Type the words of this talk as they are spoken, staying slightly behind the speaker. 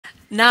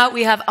Now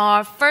we have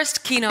our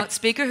first keynote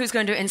speaker who's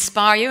going to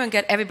inspire you and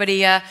get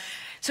everybody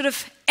sort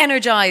of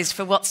energized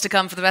for what's to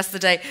come for the rest of the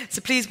day. So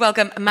please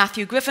welcome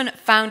Matthew Griffin,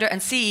 founder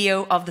and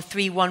CEO of the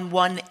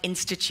 311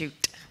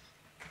 Institute.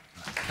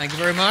 Thank you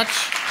very much.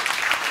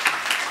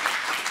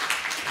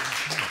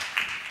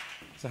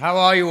 So how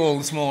are you all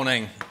this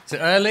morning? Is it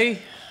early?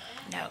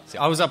 No. See,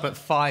 I was up at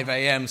 5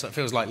 a.m, so it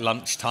feels like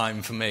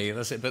lunchtime for me.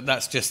 That's it. But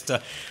that's just,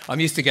 I'm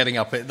used to getting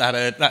up at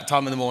that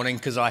time in the morning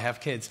because I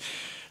have kids.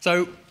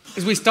 So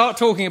as we start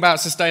talking about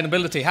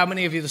sustainability, how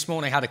many of you this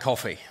morning had a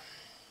coffee?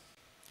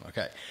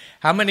 Okay.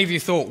 How many of you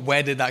thought,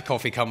 where did that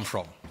coffee come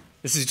from?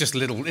 This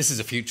is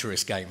a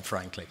futurist game,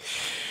 frankly.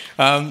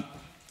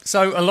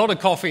 So a lot of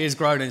coffee is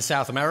grown in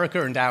South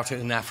America and out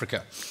in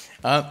Africa.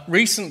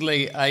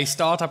 Recently, a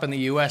startup in the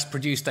US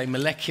produced a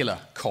molecular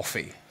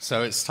coffee.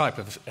 So it's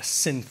a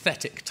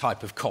synthetic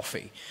type of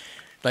coffee.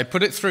 They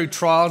put it through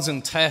trials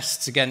and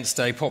tests against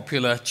a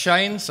popular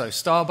chain, so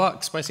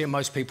Starbucks. Basically,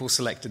 most people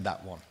selected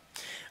that one.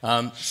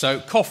 So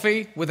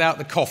coffee without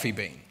the coffee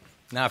bean.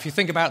 Now, if you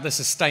think about the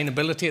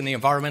sustainability and the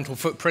environmental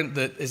footprint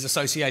that is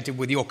associated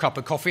with your cup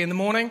of coffee in the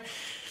morning,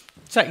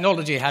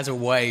 technology has a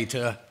way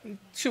to,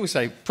 shall we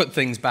say, put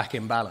things back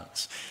in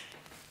balance.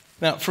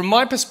 Now, from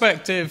my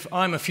perspective,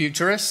 I'm a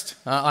futurist.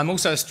 I'm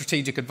also a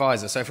strategic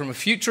advisor. So from a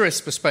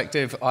futurist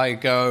perspective, I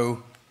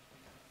go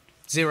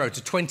 0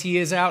 to 20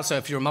 years out. So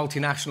if you're a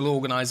multinational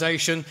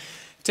organization,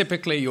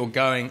 typically you're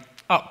going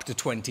up to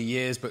 20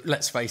 years. But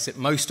let's face it,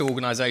 most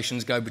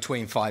organizations go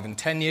between 5 and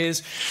 10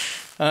 years.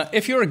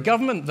 If you're a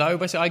government, though,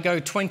 basically I go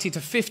 20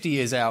 to 50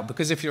 years out,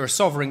 because if you're a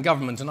sovereign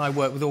government, and I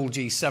work with all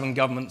G7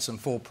 governments and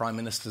 4 prime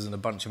ministers and a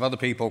bunch of other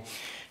people,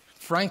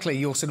 frankly,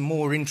 you're sort of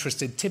more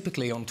interested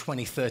typically on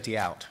 20, 30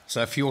 out.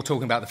 So if you're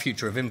talking about the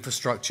future of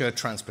infrastructure,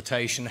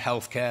 transportation,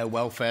 healthcare,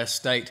 welfare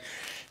state,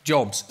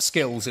 jobs,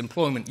 skills,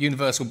 employment,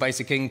 universal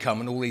basic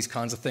income, and all these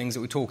kinds of things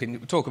that we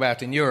talk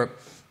about in Europe,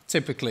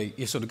 typically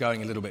you're sort of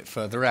going a little bit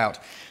further out.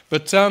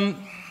 But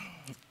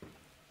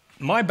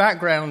my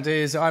background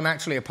is I'm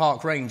actually a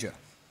park ranger.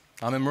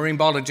 I'm a marine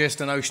biologist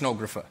and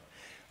oceanographer.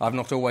 I've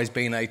not always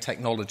been a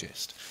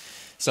technologist.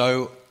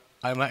 So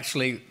I'm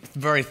actually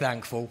very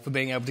thankful for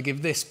being able to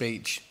give this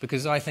speech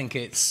because I think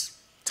it's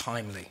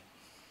timely.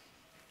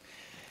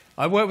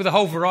 I work with a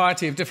whole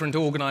variety of different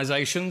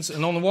organizations,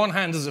 and on the one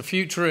hand, as a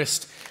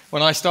futurist,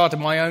 when I started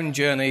my own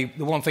journey,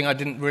 the one thing I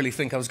didn't really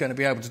think I was going to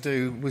be able to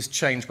do was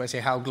change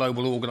basically how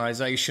global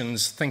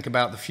organizations think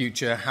about the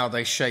future, how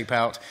they shape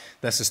out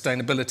their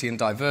sustainability and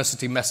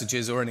diversity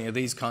messages or any of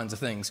these kinds of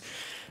things.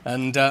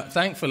 And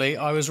thankfully,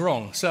 I was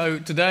wrong. So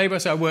today,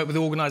 basically, I work with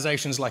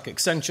organizations like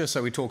Accenture,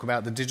 so we talk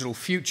about the digital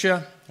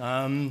future.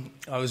 I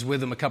was with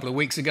them a couple of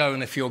weeks ago,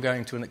 and if you're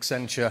going to an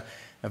Accenture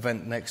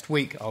event next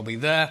week, I'll be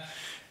there.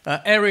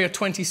 Area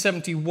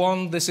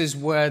 2071, this is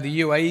where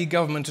the UAE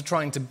government are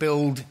trying to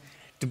build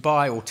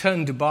Dubai, or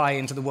turn Dubai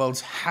into the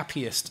world's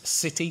happiest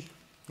city.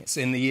 It's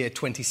in the year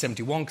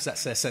 2071, because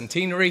that's their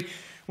centenary.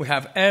 We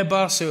have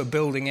Airbus, who are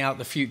building out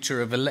the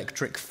future of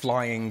electric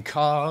flying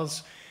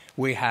cars.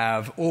 We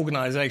have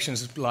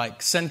organizations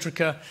like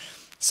Centrica.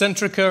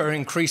 Centrica are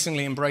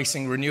increasingly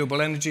embracing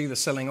renewable energy. They're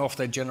selling off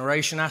their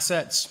generation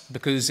assets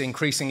because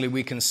increasingly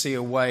we can see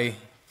a way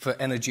for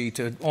energy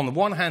to, on the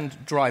one hand,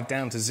 drive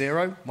down to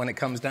zero when it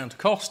comes down to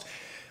cost.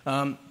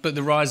 But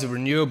the rise of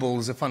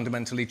renewables are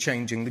fundamentally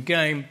changing the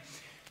game.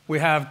 We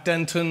have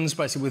Dentons,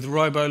 basically with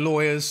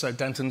robo-lawyers. So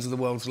Dentons are the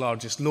world's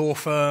largest law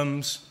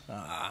firms.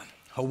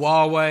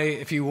 Huawei,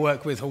 if you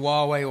work with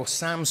Huawei or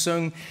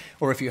Samsung,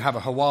 or if you have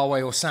a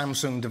Huawei or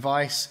Samsung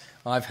device,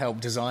 I've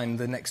helped design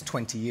the next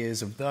 20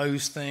 years of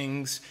those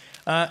things.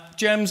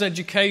 GEMS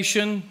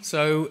education,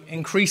 so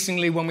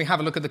increasingly when we have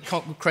a look at the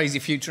crazy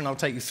future, and I'll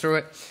take you through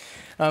it,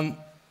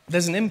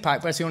 there's an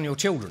impact basically on your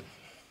children,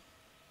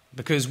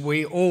 because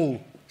we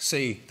all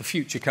see the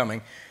future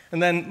coming.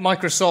 And then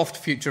Microsoft,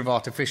 future of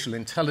artificial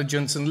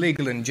intelligence, and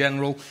Legal in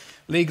General.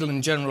 Legal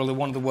in General are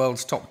one of the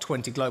world's top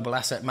 20 global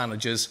asset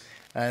managers.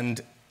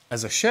 And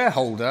as a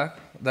shareholder,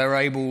 they're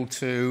able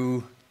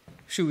to,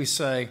 should we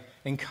say,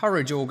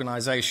 encourage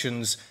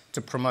organizations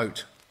to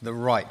promote the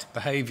right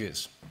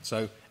behaviors.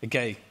 So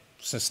again,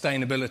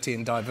 sustainability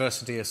and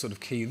diversity are sort of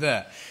key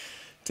there.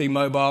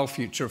 T-Mobile,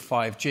 future of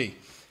 5G.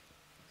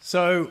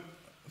 So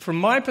from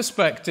my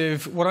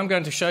perspective, what I'm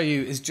going to show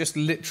you is just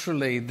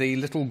literally the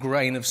little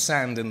grain of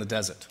sand in the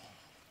desert.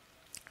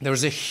 There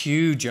is a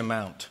huge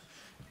amount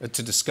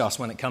to discuss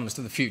when it comes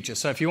to the future.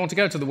 So if you want to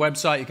go to the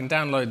website, you can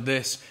download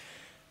this.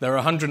 There are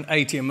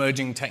 180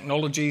 emerging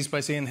technologies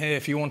basically in here.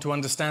 If you want to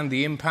understand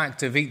the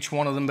impact of each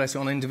one of them based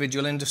on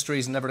individual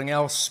industries and everything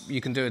else,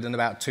 you can do it in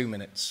about 2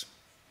 minutes.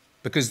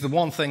 Because the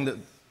one thing that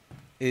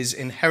is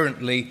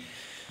inherently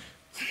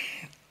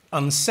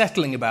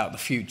unsettling about the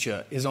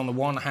future is, on the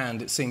one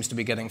hand, it seems to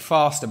be getting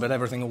faster, but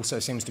everything also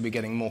seems to be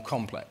getting more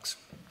complex.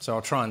 So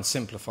I'll try and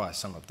simplify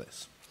some of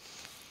this.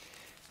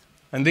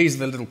 And these are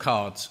the little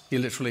cards. You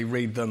literally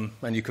read them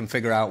and you can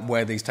figure out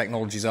where these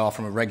technologies are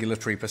from a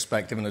regulatory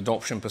perspective, an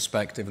adoption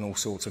perspective, and all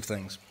sorts of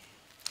things.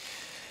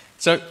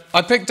 So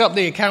I picked up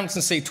the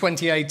Accountancy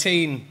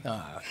 2018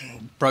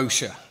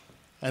 brochure.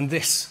 and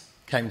this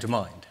came to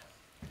mind.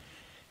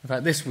 In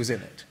fact, this was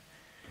in it.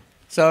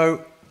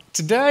 So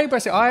today,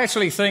 basically, I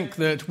actually think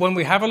that when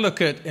we have a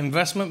look at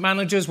investment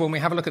managers, when we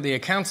have a look at the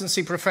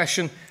accountancy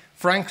profession,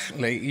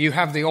 frankly, you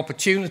have the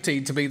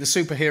opportunity to be the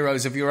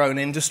superheroes of your own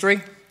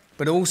industry,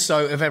 but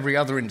also of every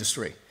other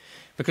industry.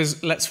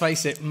 Because let's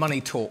face it,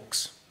 money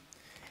talks.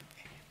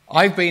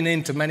 I've been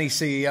into many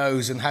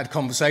CEOs and had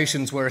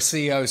conversations where a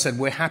CEO said,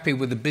 we're happy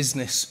with the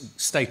business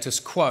status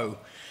quo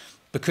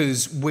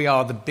because we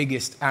are the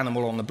biggest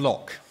animal on the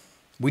block.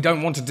 We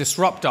don't want to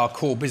disrupt our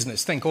core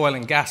business. Think oil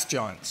and gas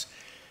giants.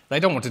 They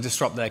don't want to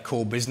disrupt their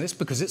core business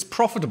because it's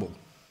profitable.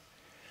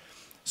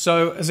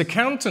 So as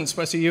accountants,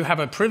 especially, you have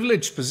a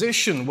privileged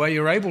position where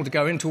you're able to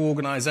go into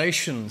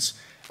organizations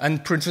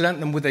and present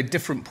them with a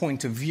different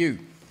point of view,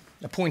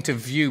 a point of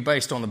view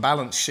based on the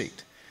balance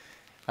sheet.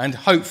 And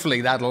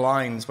hopefully that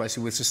aligns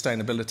basically with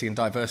sustainability and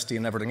diversity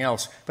and everything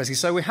else. Basically,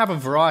 so we have a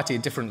variety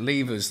of different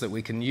levers that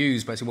we can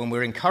use basically when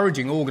we're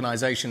encouraging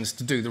organizations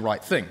to do the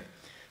right thing.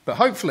 But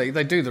hopefully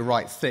they do the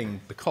right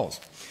thing because.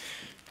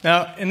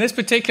 Now, in this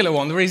particular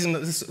one, the reason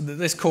that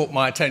this caught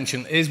my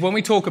attention is when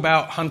we talk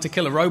about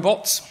hunter-killer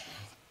robots.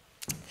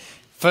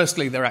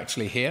 Firstly, they're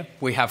actually here.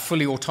 We have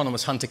fully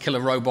autonomous hunter-killer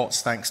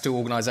robots thanks to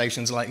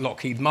organizations like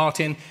Lockheed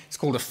Martin. It's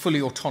called a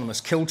fully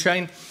autonomous kill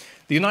chain.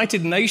 The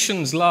United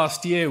Nations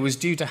last year was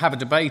due to have a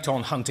debate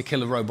on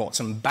hunter-killer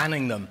robots and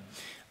banning them.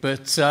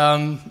 But,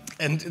 and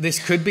this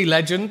could be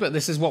legend, but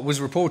this is what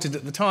was reported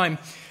at the time.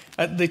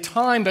 At the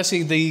time,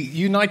 basically, the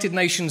United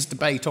Nations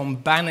debate on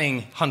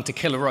banning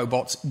hunter-killer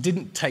robots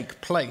didn't take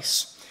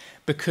place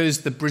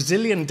because the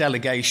Brazilian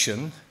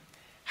delegation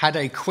had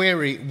a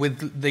query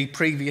with the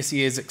previous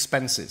year's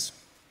expenses.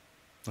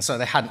 And so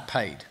they hadn't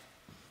paid.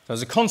 So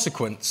as a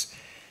consequence,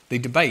 the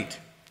debate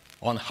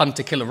on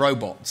hunter-killer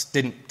robots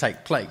didn't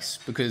take place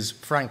because,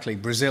 frankly,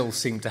 Brazil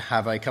seemed to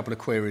have a couple of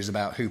queries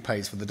about who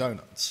pays for the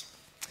donuts.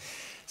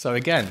 So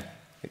again,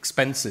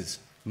 expenses,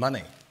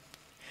 money.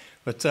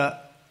 But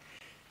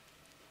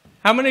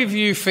how many of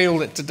you feel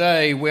that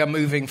today we are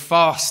moving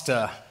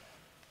faster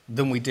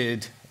than we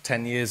did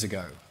 10 years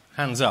ago?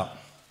 Hands up.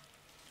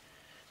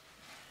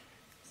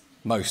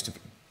 Most of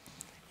you.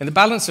 In the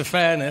balance of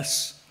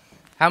fairness,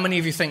 how many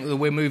of you think that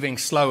we're moving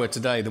slower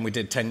today than we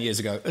did 10 years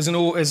ago?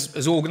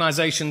 As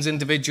organizations,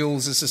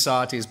 individuals, as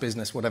society, as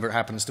business, whatever it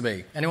happens to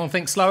be. Anyone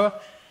think slower?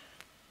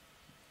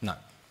 No.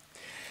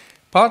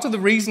 Part of the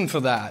reason for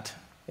that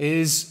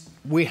is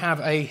we have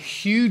a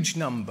huge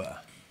number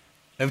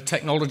of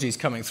technologies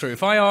coming through.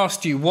 If I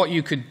asked you what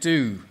you could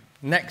do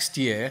next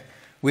year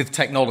with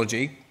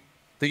technology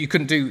that you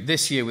couldn't do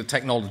this year with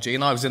technology,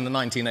 and I was in the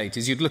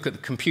 1980s, you'd look at the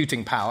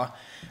computing power,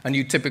 and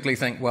you'd typically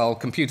think, well,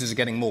 computers are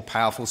getting more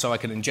powerful, so I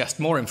can ingest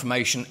more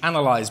information,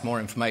 analyze more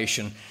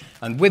information,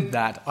 and with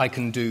that, I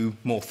can do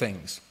more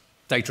things.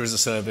 Data as a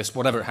service,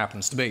 whatever it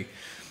happens to be.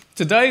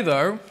 Today,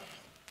 though,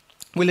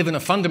 we live in a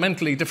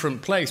fundamentally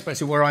different place,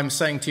 basically, where I'm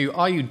saying to you,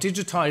 are you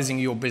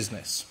digitizing your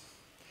business?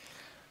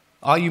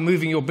 Are you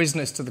moving your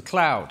business to the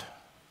cloud?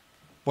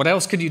 What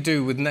else could you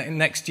do with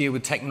next year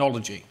with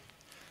technology?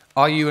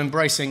 Are you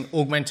embracing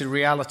augmented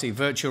reality,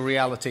 virtual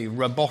reality,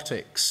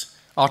 robotics,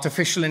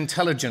 artificial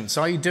intelligence?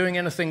 Are you doing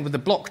anything with the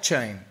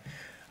blockchain?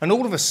 And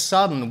all of a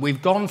sudden,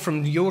 we've gone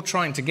from you're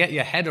trying to get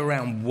your head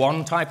around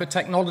one type of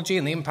technology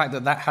and the impact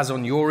that that has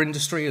on your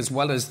industry as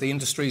well as the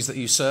industries that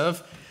you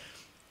serve,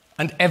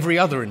 and every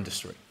other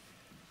industry.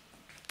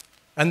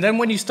 And then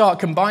when you start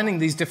combining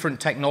these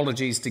different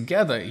technologies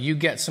together, you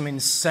get some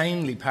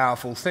insanely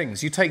powerful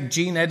things. You take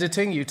gene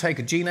editing, you take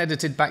a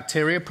gene-edited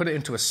bacteria, put it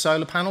into a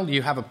solar panel,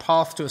 you have a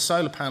path to a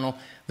solar panel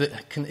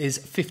that is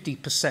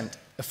 50%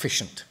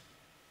 efficient.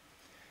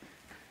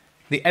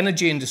 The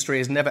energy industry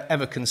has never,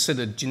 ever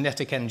considered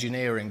genetic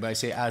engineering,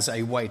 basically, as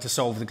a way to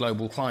solve the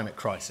global climate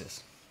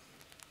crisis.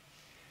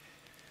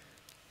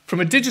 From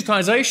a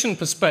digitization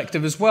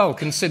perspective as well,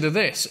 consider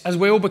this. As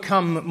we all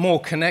become more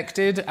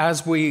connected,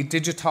 as we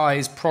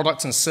digitize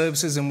products and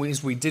services, and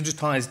as we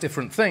digitize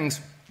different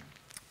things,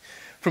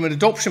 from an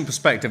adoption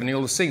perspective, and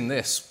you'll have seen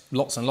this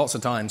lots and lots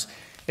of times,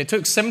 it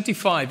took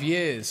 75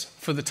 years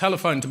for the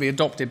telephone to be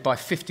adopted by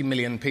 50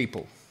 million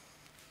people.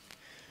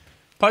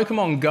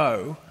 Pokemon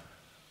Go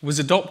was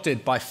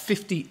adopted by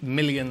 50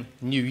 million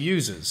new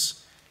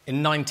users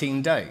in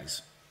 19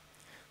 days.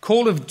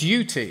 Call of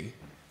Duty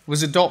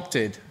was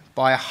adopted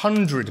by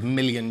 100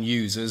 million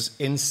users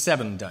in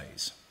 7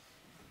 days.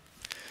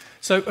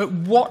 So at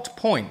what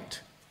point,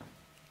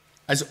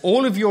 as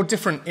all of your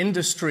different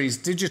industries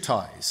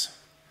digitize,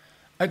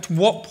 at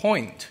what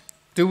point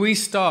do we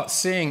start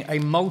seeing a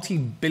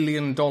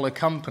multi-billion-dollar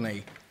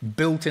company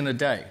built in a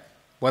day,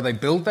 where they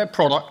build their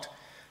product,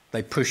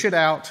 they push it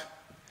out,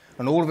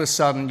 and all of a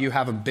sudden you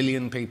have 1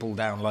 billion people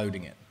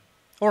downloading it,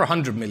 or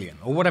 100 million,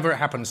 or whatever it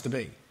happens to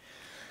be?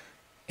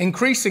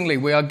 Increasingly,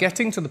 we are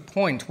getting to the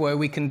point where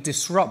we can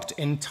disrupt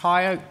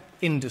entire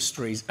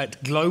industries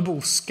at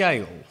global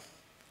scale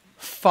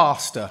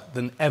faster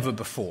than ever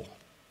before.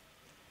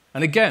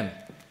 And again,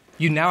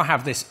 you now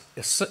have this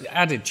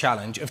added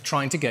challenge of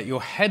trying to get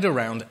your head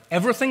around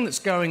everything that's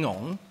going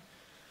on,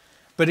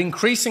 But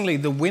increasingly,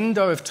 the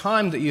window of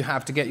time that you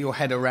have to get your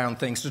head around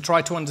things, to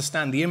try to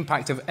understand the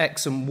impact of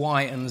X and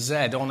Y and Z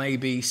on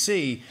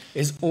ABC,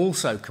 is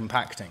also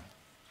compacting.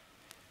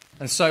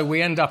 And so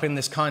we end up in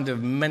this kind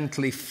of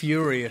mentally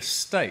furious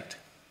state.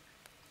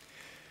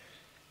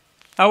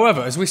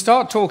 However, as we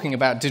start talking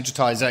about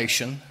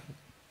digitization,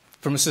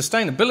 from a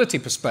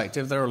sustainability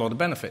perspective, there are a lot of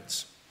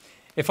benefits.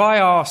 If I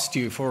asked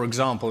you, for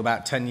example,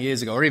 about 10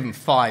 years ago, or even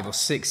 5 or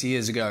 6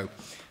 years ago,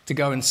 to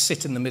go and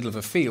sit in the middle of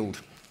a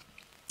field,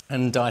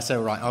 and I say,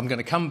 right, I'm going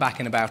to come back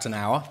in about an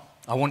hour.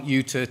 I want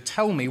you to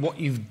tell me what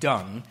you've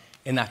done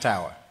in that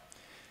hour.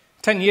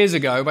 10 years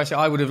ago,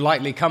 basically, I would have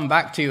likely come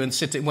back to you and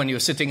when you were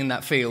sitting in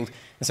that field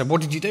and said,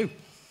 what did you do?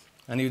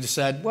 And you'd have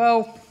said,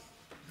 well,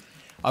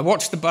 I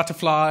watched the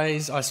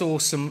butterflies, I saw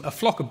a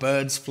flock of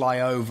birds fly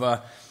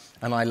over,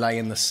 and I lay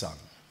in the sun.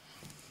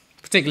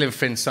 Particularly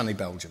if in sunny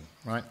Belgium,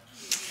 right?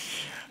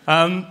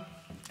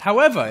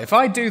 However, if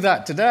I do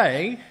that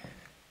today,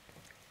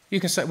 you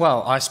can say,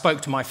 well, I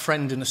spoke to my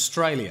friend in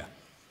Australia.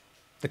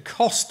 The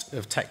cost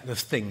of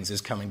things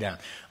is coming down.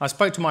 I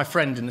spoke to my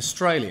friend in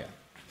Australia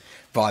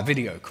via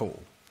video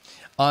call.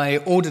 I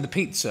ordered a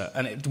pizza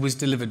and it was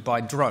delivered by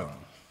drone.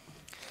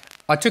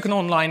 I took an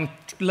online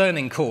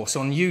learning course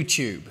on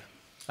YouTube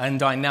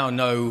and I now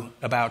know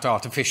about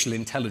artificial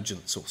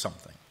intelligence or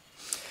something.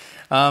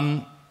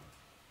 I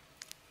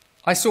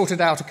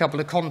sorted out a couple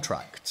of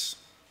contracts.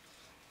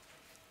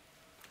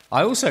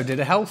 I also did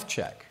a health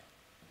check.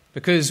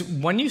 Because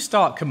when you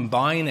start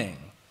combining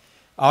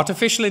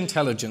artificial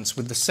intelligence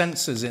with the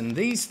sensors in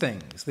these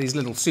things, these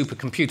little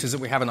supercomputers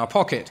that we have in our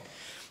pocket,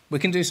 we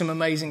can do some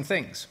amazing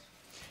things.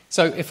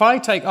 So if I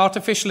take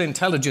artificial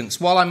intelligence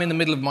while I'm in the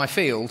middle of my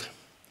field,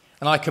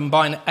 and I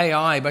combine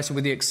AI basically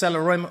with the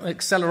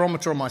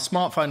accelerometer on my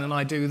smartphone and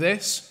I do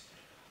this,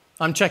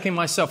 I'm checking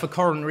myself for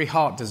coronary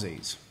heart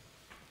disease.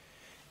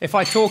 If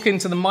I talk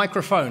into the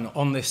microphone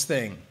on this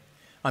thing,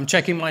 I'm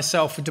checking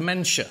myself for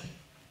dementia,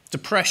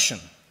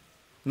 depression,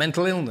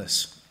 mental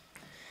illness.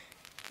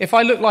 If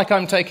I look like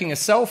I'm taking a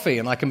selfie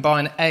and I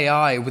combine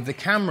AI with the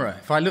camera,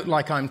 if I look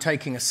like I'm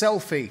taking a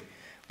selfie,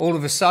 all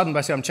of a sudden,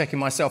 basically, I'm checking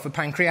myself for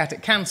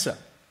pancreatic cancer.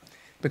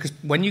 Because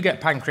when you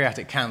get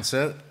pancreatic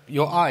cancer,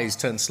 your eyes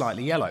turn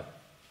slightly yellow.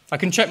 I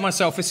can check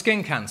myself for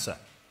skin cancer.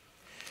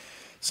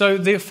 So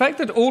the effect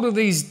that all of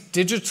these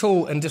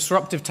digital and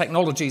disruptive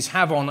technologies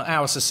have on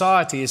our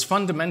society is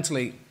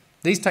fundamentally,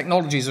 these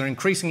technologies are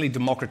increasingly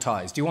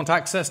democratized. You want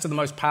access to the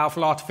most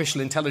powerful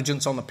artificial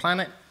intelligence on the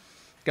planet?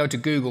 Go to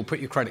Google, put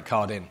your credit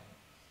card in,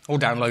 or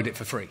download it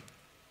for free.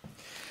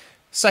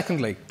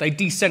 Secondly, they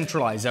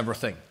decentralize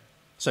everything.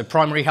 So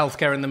primary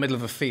healthcare in the middle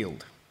of a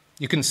field.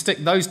 You can stick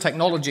those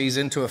technologies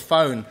into a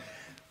phone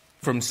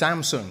from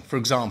Samsung, for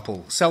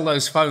example. Sell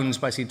those phones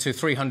basically to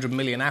 300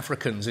 million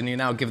Africans, and you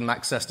now give them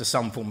access to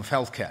some form of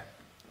healthcare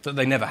that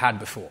they never had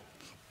before.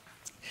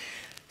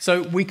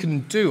 So we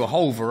can do a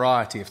whole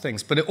variety of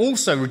things, but it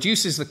also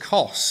reduces the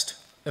cost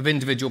of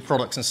individual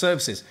products and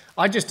services.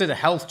 I just did a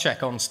health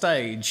check on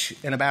stage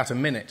in about a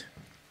minute.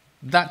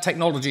 That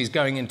technology is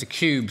going into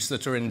cubes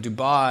that are in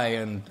Dubai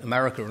and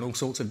America and all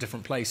sorts of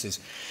different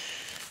places.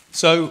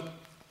 So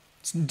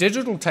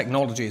digital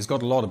technology has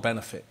got a lot of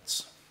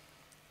benefits.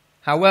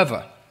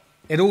 However,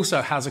 it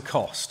also has a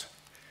cost.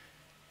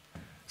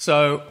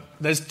 So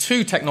there's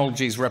two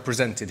technologies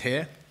represented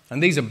here,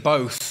 and these are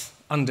both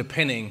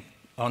underpinning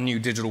our new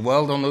digital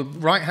world. On the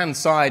right-hand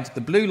side,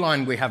 the blue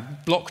line, we have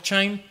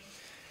blockchain.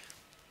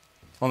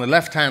 On the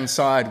left-hand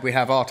side, we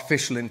have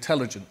artificial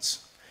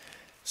intelligence.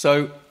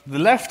 So the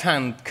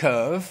left-hand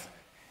curve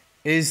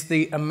is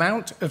the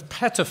amount of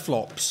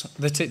petaflops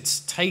that it's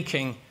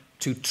taking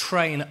to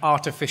train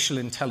artificial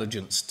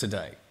intelligence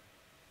today.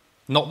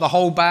 Not the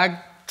whole bag,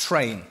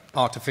 train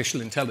artificial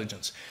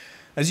intelligence.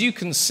 As you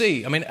can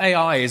see, I mean,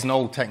 AI is an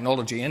old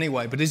technology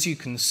anyway, but as you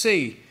can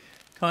see,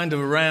 kind of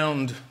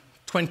around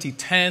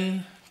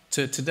 2010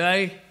 to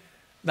today,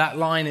 that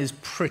line is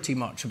pretty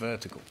much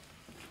vertical.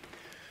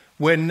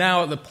 We're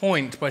now at the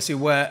point,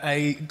 basically, where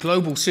a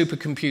global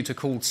supercomputer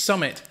called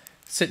Summit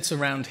sits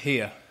around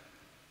here.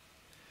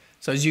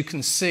 So as you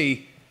can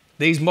see,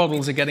 these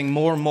models are getting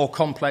more and more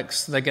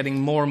complex. They're getting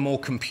more and more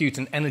compute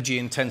and energy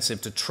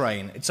intensive to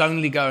train. It's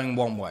only going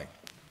one way.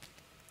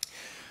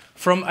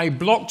 From a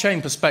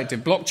blockchain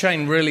perspective,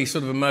 blockchain really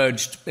sort of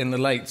emerged in the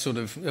late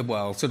early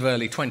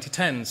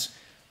 2010s.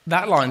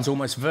 That line's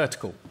almost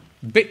vertical.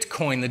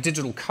 Bitcoin, the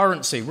digital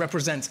currency,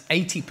 represents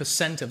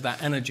 80% of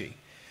that energy.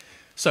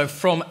 So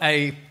from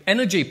an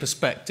energy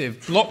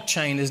perspective,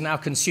 blockchain is now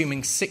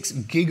consuming 6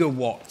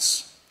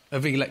 gigawatts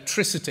of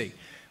electricity,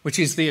 which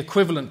is the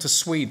equivalent to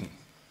Sweden.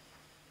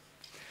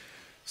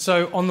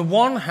 So on the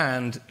one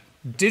hand,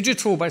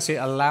 digital basically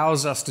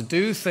allows us to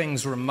do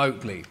things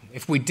remotely.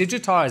 If we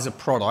digitize a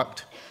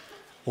product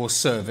or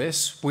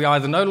service, we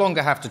either no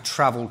longer have to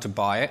travel to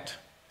buy it,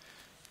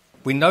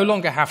 we no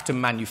longer have to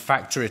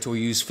manufacture it or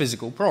use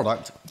physical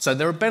product, so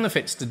there are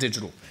benefits to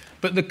digital.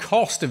 But the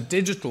cost of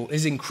digital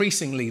is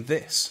increasingly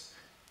this.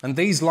 And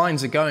these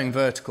lines are going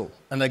vertical,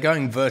 and they're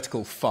going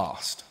vertical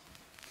fast.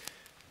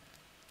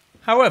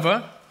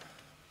 However,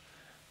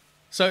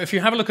 So if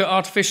you have a look at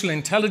artificial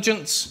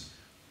intelligence,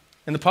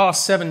 in the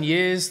past 7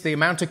 years, the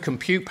amount of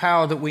compute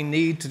power that we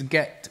need to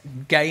get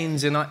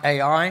gains in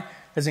AI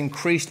has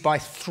increased by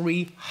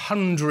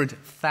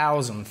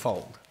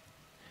 300,000-fold.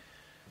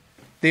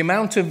 The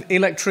amount of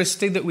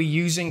electricity that we're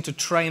using to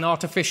train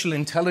artificial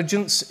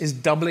intelligence is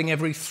doubling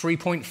every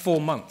 3.4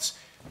 months.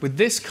 With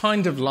this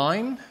kind of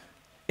line,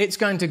 it's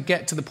going to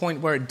get to the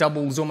point where it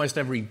doubles almost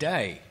every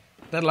day,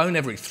 let alone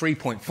every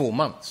 3.4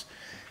 months.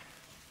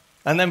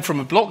 And then from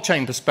a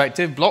blockchain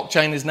perspective,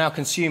 blockchain is now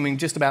consuming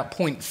just about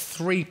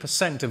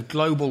 0.3% of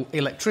global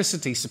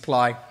electricity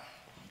supply.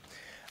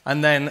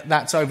 And then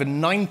that's over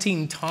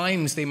 19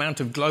 times the amount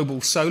of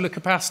global solar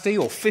capacity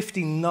or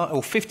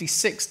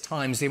 56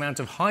 times the amount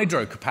of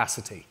hydro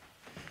capacity.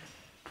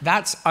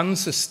 That's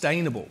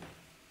unsustainable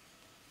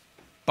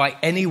by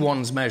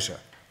anyone's measure.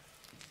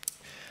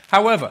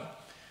 However,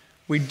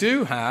 we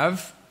do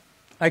have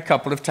a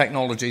couple of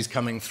technologies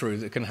coming through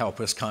that can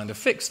help us kind of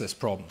fix this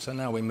problem. So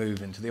now we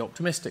move into the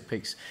optimistic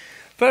piece.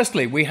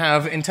 Firstly, we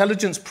have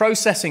intelligence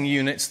processing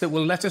units that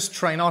will let us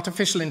train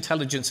artificial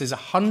intelligences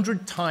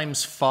 100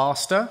 times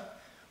faster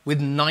with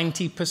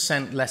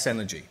 90% less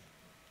energy.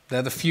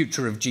 They're the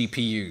future of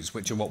GPUs,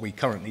 which are what we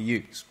currently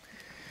use.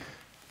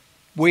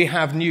 We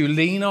have new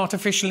lean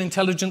artificial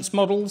intelligence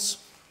models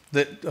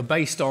that are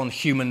based on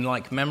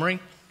human-like memory,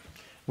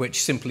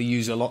 which simply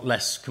use a lot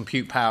less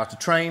compute power to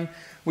train.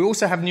 We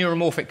also have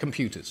neuromorphic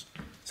computers.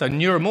 So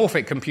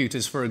neuromorphic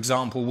computers, for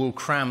example, will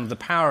cram the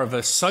power of a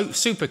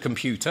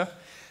supercomputer,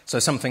 so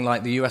something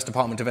like the US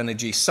Department of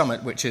Energy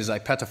Summit, which is a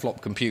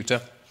petaflop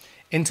computer,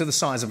 into the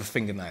size of a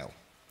fingernail.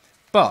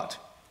 But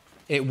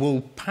it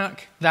will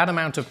pack that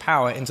amount of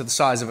power into the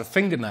size of a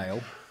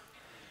fingernail,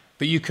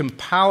 but you can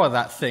power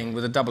that thing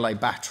with a AA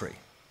battery.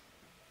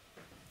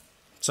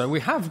 So we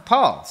have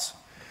paths.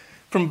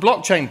 From a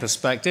blockchain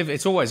perspective,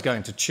 it's always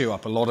going to chew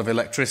up a lot of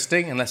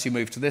electricity, unless you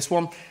move to this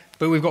one,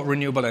 but we've got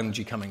renewable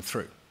energy coming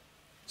through.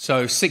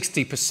 So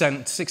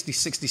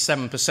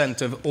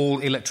 67% of all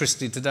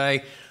electricity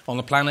today on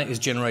the planet is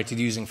generated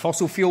using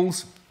fossil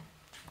fuels.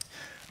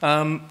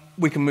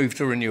 We can move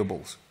to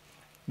renewables.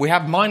 We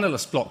have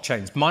minerless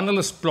blockchains.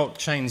 Minerless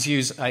blockchains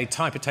use a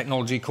type of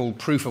technology called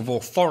proof of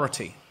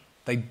authority.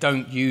 They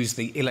don't use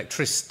the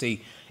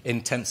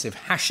electricity-intensive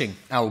hashing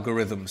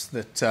algorithms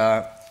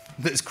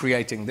that's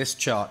creating this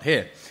chart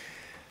here.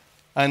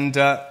 And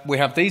we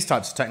have these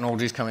types of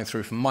technologies coming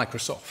through from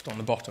Microsoft on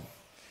the bottom.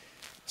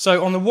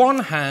 So on the one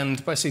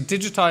hand, basically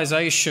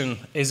digitization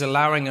is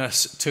allowing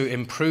us to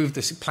improve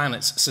this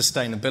planet's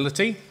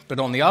sustainability, but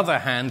on the other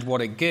hand,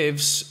 what it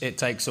gives, it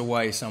takes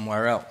away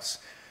somewhere else.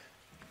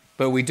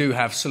 But we do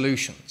have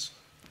solutions.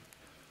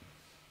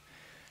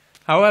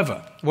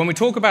 However, when we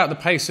talk about the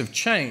pace of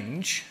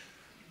change,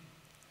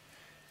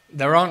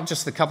 there aren't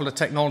just the couple of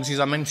technologies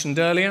I mentioned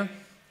earlier.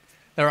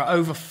 There are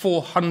over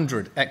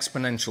 400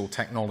 exponential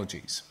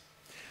technologies.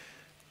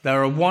 There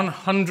are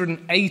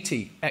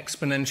 180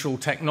 exponential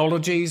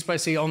technologies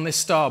basically on this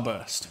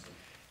starburst.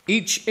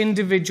 Each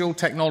individual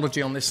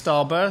technology on this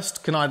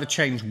starburst can either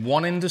change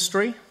one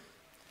industry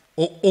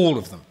or all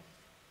of them,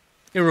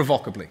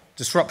 irrevocably.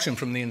 Disruption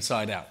from the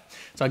inside out.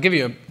 So I'll give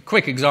you a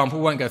quick example,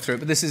 won't go through it,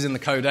 but this is in the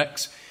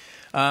codex.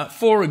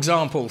 For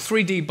example,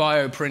 3D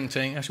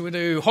bioprinting, actually we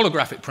do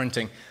holographic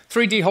printing.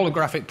 3D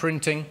holographic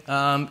printing,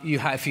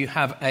 if you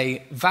have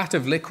a vat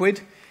of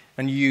liquid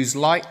and you use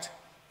light,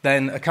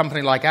 then a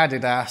company like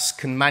Adidas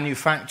can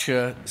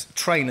manufacture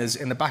trainers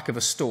in the back of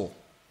a store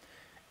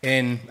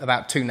in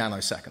about 2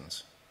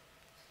 nanoseconds.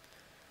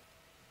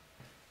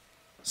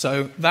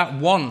 So that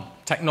one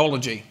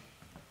technology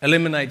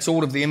eliminates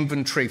all of the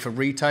inventory for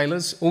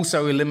retailers,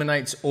 also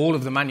eliminates all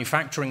of the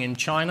manufacturing in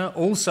China,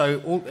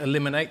 also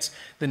eliminates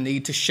the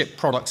need to ship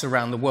products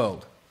around the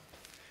world.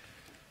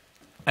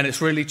 And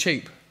it's really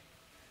cheap.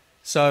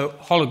 So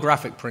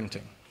holographic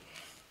printing.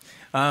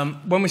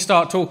 When we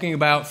start talking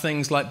about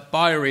things like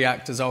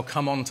bioreactors, I'll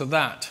come on to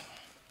that.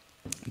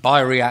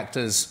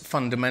 Bioreactors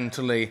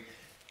fundamentally,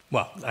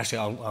 well, actually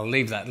I'll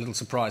leave that little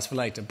surprise for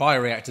later.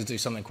 Bioreactors do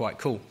something quite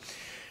cool.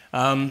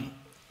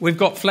 We've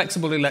got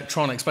flexible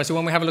electronics. Basically,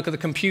 when we have a look at the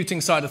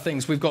computing side of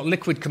things, we've got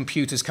liquid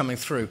computers coming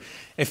through.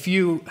 If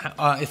you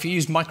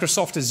use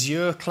Microsoft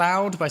Azure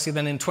Cloud, basically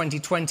then in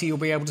 2020 you'll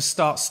be able to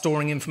start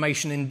storing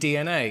information in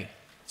DNA.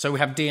 So we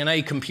have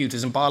DNA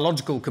computers and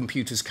biological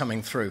computers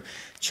coming through.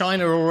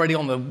 China are already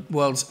on the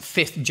world's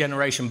 5th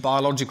generation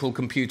biological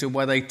computer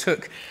where they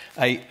took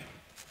a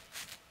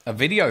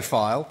video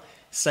file,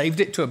 saved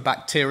it to a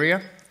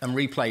bacteria, and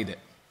replayed it.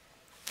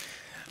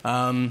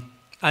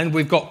 And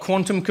we've got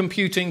quantum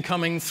computing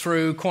coming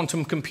through.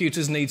 Quantum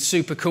computers need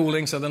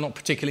supercooling, so they're not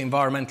particularly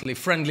environmentally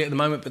friendly at the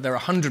moment, but they're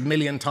 100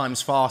 million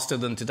times faster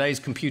than today's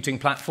computing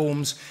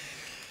platforms.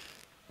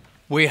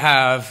 We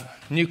have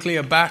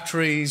nuclear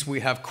batteries, we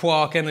have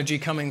quark energy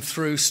coming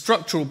through,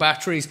 structural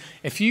batteries.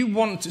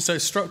 So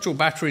structural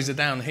batteries are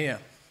down here.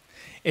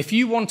 If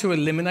you want to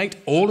eliminate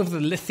all of the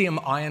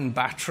lithium-ion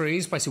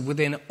batteries, basically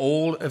within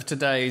all of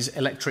today's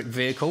electric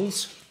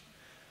vehicles,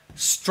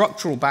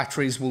 structural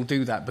batteries will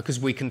do that because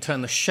we can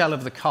turn the shell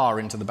of the car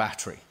into the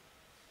battery.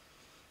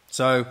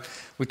 So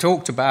we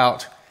talked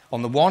about,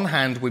 on the one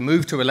hand, we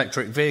move to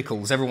electric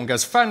vehicles. Everyone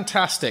goes,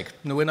 fantastic,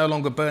 we're no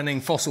longer burning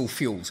fossil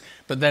fuels.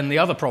 But then the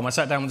other problem, I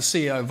sat down with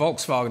the CEO of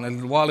Volkswagen a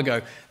little while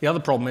ago, the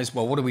other problem is,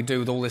 well, what do we do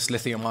with all this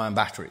lithium-ion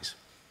batteries?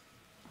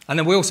 And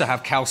then we also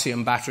have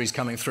calcium batteries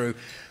coming through.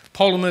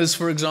 Polymers,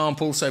 for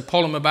example, so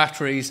polymer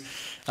batteries,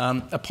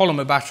 a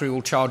polymer battery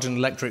will charge an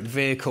electric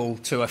vehicle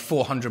to a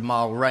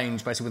 400-mile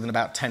range, basically within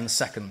about 10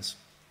 seconds.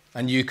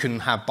 And you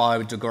can have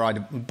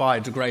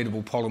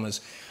biodegradable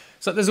polymers.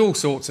 So there's all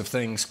sorts of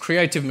things.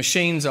 Creative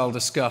machines, I'll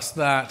discuss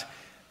that.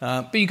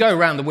 But you go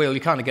around the wheel, you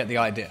kind of get the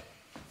idea.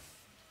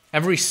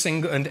 Every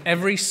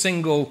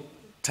single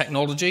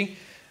technology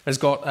has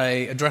got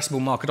an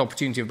addressable market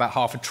opportunity of about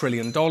 $500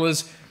 billion.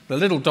 The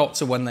little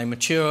dots are when they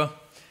mature.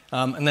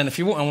 And then if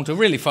you want a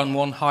really fun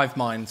one, hive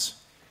minds.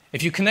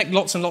 If you connect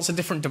lots and lots of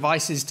different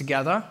devices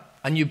together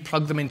and you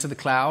plug them into the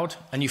cloud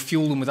and you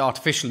fuel them with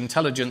artificial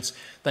intelligence,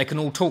 they can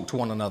all talk to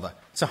one another.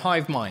 It's a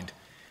hive mind.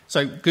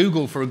 So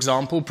Google, for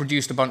example,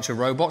 produced a bunch of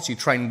robots. You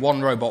train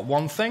one robot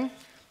one thing,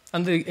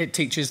 and it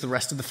teaches the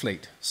rest of the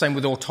fleet. Same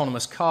with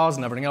autonomous cars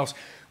and everything else.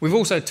 We've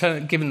also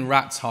given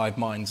rats hive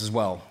minds as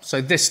well.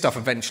 So this stuff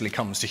eventually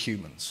comes to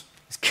humans.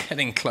 It's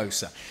getting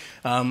closer.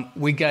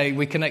 We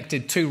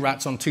connected 2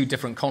 rats on 2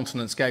 different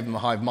continents, gave them a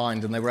hive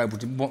mind, and they were able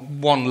to,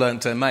 one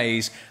learnt a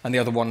maze, and the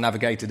other one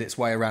navigated its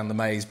way around the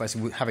maze,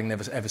 basically having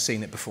never ever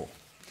seen it before.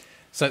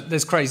 So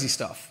there's crazy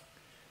stuff.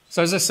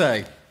 So as I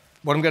say,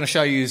 what I'm going to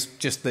show you is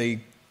just the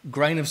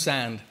grain of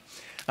sand.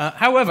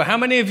 However, how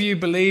many of you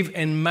believe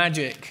in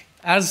magic?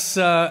 As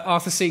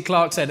Arthur C.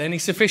 Clarke said, any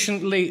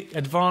sufficiently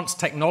advanced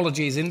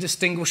technology is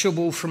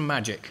indistinguishable from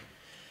magic.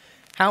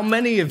 How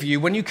many of you,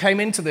 when you came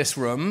into this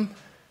room,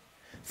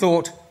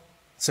 thought,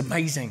 it's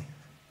amazing,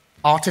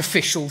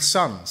 artificial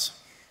suns?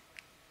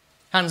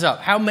 Hands up.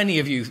 How many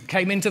of you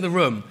came into the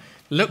room,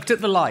 looked at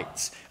the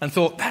lights, and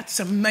thought, that's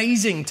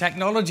amazing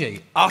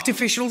technology,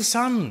 artificial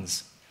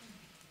suns?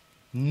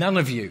 None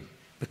of you,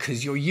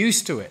 because you're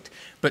used to it.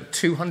 But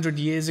 200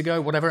 years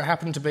ago, whatever it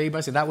happened to be,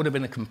 basically, that would have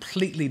been a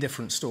completely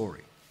different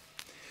story.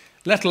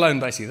 Let alone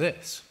basically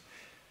this.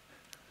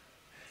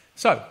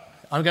 So,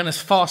 I'm going to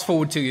fast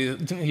forward you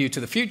to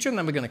the future, and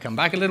then we're going to come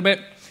back a little bit.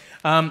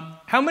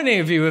 How many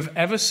of you have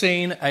ever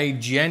seen a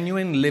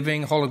genuine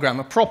living hologram,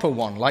 a proper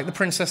one, like the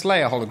Princess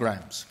Leia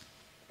holograms?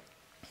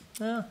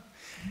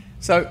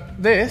 So,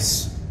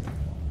 this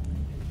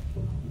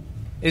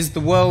is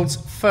the world's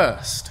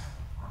first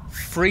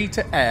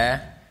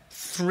free-to-air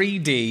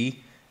 3D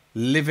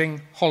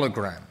living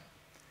hologram.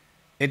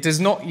 It does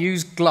not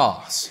use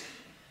glass.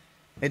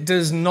 It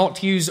does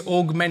not use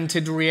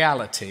augmented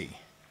reality.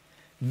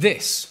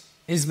 This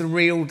is the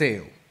real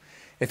deal.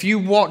 If you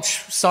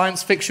watch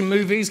science fiction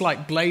movies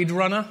like Blade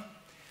Runner,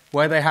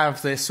 where they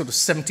have this sort of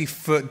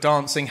 70-foot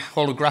dancing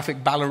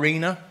holographic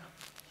ballerina,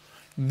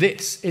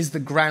 this is the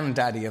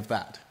granddaddy of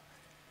that.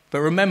 But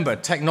remember,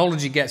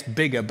 technology gets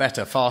bigger,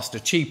 better, faster,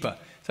 cheaper.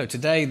 So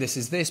today this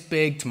is this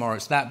big, tomorrow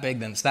it's that big,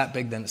 then it's that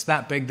big, then it's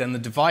that big. Then the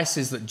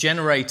devices that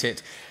generate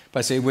it,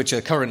 basically, which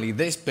are currently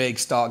this big,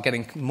 start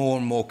getting more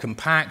and more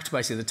compact.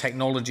 Basically, the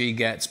technology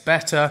gets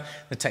better,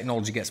 the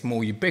technology gets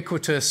more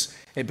ubiquitous,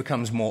 it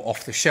becomes more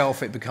off the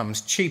shelf, it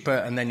becomes cheaper,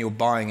 and then you're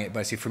buying it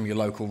basically from your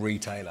local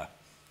retailer.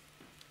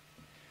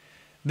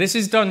 This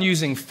is done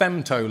using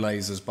femto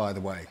lasers, by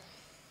the way.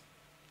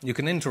 You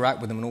can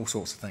interact with them and all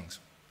sorts of things.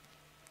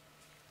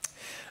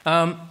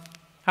 How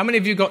many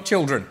of you got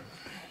children?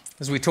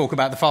 As we talk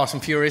about the Fast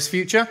and Furious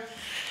future.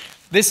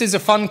 This is a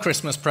fun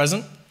Christmas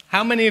present.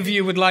 How many of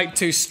you would like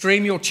to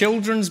stream your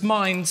children's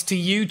minds to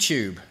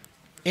YouTube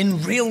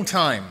in real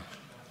time?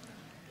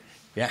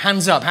 Yeah,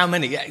 hands up. How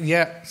many?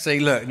 Yeah. See,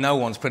 look, no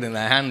one's putting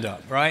their hand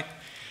up, right?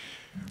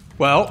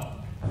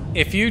 Well,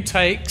 if you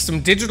take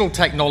some digital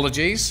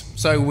technologies,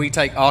 so we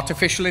take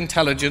artificial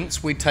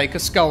intelligence, we take a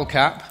skull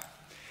cap.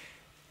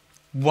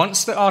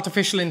 Once the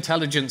artificial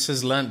intelligence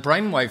has learnt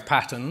brainwave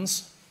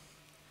patterns,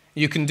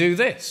 you can do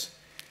this.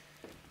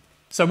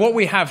 So what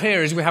we have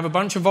here is we have a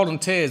bunch of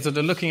volunteers that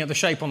are looking at the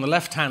shape on the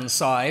left-hand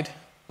side,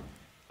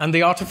 and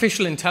the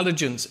artificial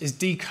intelligence is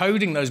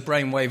decoding those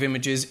brainwave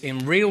images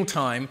in real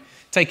time,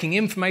 taking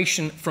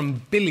information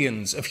from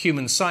billions of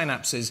human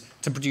synapses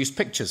to produce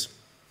pictures.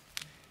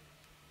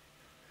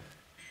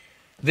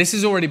 This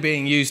is already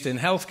being used in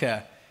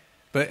healthcare,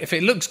 but if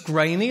it looks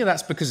grainy,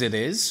 that's because it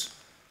is.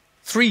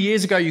 3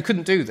 years ago, you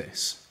couldn't do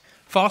this.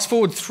 Fast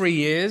forward 3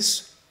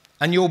 years,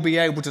 and you'll be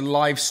able to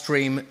live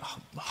stream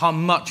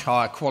much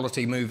higher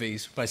quality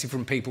movies, basically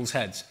from people's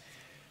heads.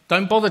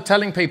 Don't bother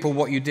telling people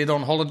what you did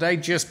on holiday,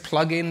 just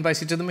plug in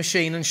basically to the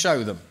machine and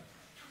show them.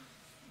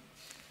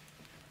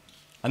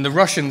 And the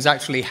Russians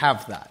actually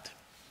have that,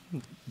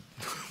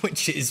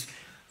 which is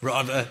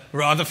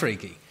rather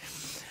freaky.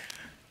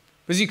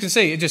 As you can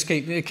see,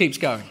 it keeps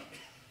going.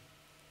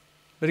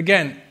 But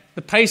again,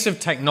 the pace of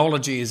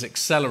technology is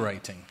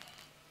accelerating.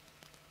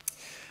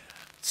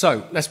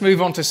 So let's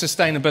move on to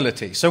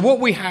sustainability. So what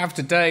we have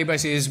today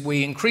basically is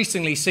we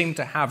increasingly seem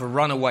to have a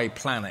runaway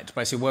planet,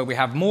 basically where we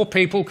have more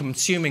people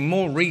consuming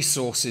more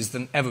resources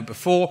than ever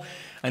before,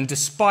 And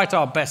despite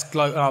our best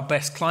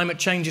climate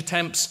change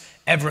attempts,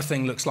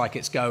 everything looks like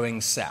it's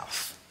going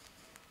south.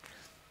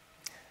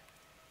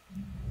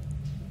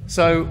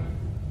 So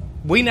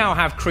we now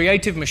have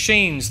creative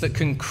machines that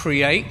can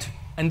create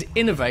and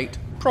innovate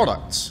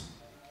products.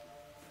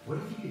 What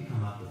if you could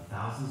come up with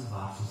thousands of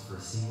options for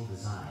a single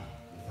design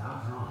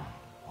without drawing,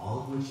 all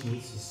of which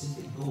meet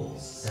specific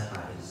goals set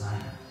by the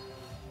designer?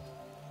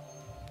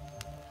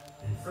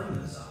 And from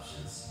those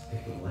options,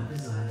 pick the one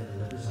design that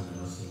delivers on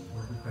the most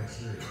important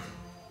criteria,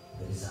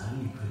 the design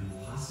you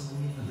couldn't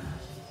possibly have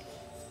imagined.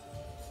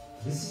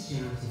 This is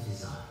generative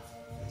design,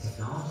 a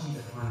technology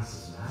that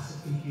harnesses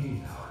massive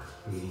computing power,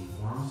 creating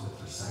forms with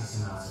precise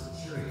amounts of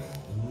material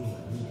only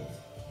when needed,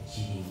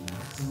 achieving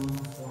maximum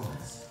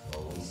performance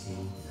while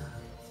wasting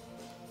none.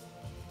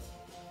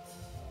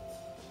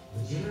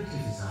 The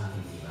generative design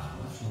can be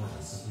about much more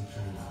than simply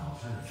training on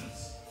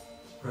alternatives.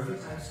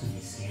 Prototypes can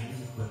be scanned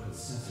and equipped with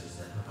sensors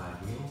that provide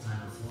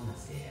real-time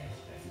performance data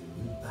that can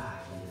be moved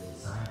back into the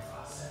design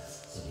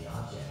process, so the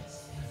object,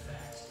 in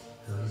effect,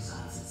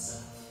 co-designs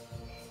itself.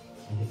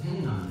 And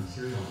depending on the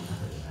material and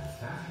method the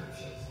manufacturer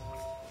chooses,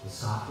 the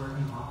software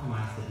can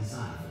optimize the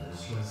design for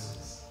those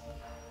choices.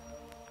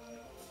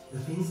 The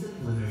things that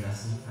limited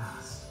us in the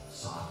past,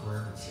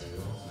 software,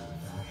 materials,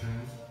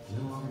 manufacturing,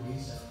 no longer do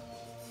so.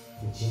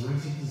 With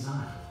generative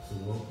design,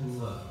 the world can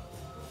look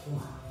and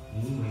perform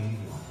any way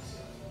we want it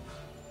to.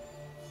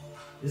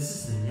 This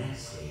is the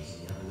next stage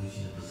in the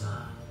evolution of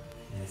design,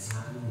 and it's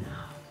happening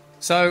now.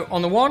 So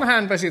on the one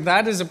hand, basically,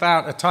 that is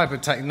about a type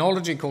of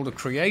technology called a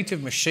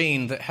creative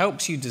machine that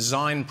helps you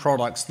design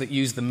products that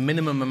use the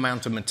minimum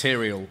amount of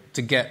material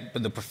to get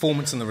the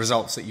performance and the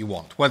results that you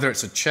want, whether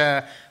it's a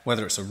chair,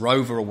 whether it's a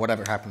rover, or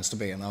whatever it happens to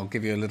be, and I'll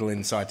give you a little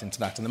insight into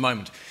that in a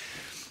moment.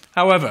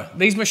 However,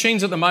 these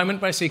machines at the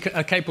moment basically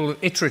are capable of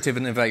iterative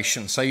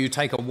innovation. So you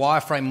take a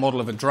wireframe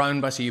model of a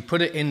drone, basically you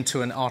put it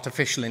into an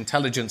artificial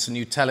intelligence and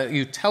you tell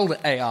the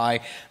AI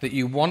that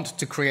you want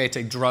to create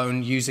a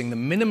drone using the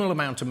minimal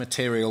amount of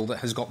material that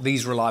has got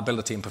these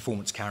reliability and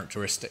performance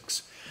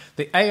characteristics.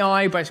 The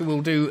AI basically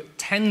will do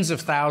tens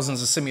of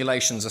thousands of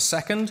simulations a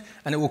second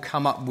and it will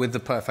come up with the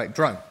perfect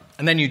drone.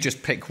 And then you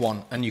just pick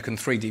one and you can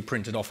 3D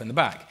print it off in the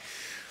back.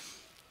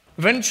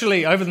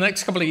 Eventually, over the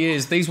next couple of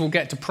years, these will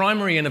get to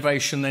primary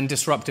innovation, then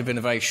disruptive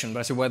innovation,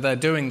 basically where they're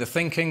doing the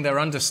thinking, they're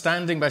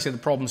understanding basically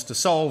the problems to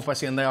solve,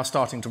 basically, and they are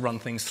starting to run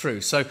things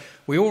through. So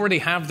we already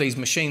have these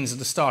machines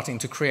that are starting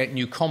to create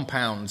new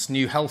compounds,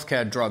 new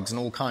healthcare drugs, and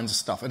all kinds of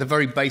stuff at a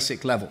very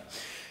basic level.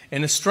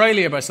 In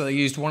Australia, basically, they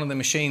used one of the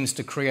machines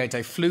to create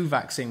a flu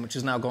vaccine, which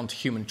has now gone to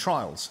human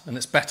trials, and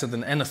it's better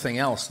than anything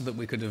else that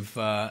we could have,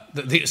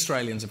 that the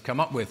Australians have come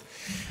up with.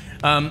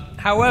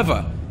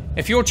 However,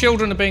 if your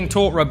children are being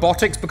taught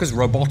robotics, because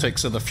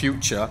robotics are the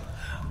future,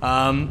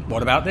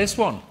 what about this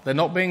one? They're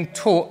not being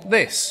taught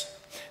this.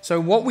 So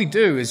what we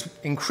do is,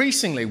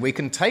 increasingly, we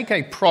can take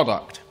a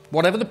product,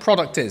 whatever the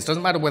product is,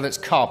 doesn't matter whether it's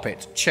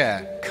carpet,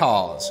 chair,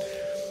 cars,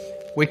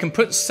 we can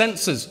put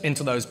sensors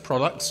into those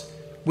products,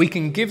 we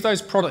can give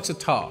those products a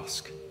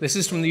task. This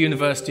is from the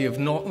University of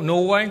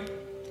Norway.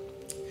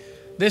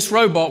 This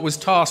robot was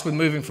tasked with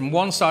moving from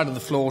one side of the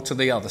floor to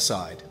the other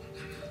side,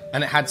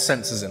 and it had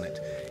sensors in it.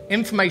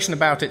 Information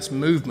about its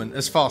movement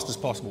as fast as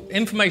possible.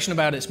 Information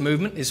about its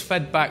movement is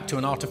fed back to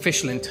an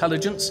artificial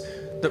intelligence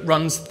that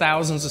runs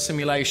thousands of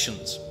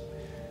simulations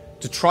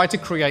to try to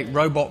create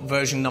robot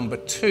version number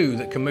 2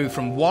 that can move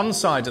from one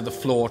side of the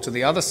floor to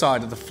the other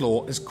side of the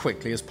floor as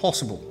quickly as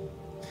possible.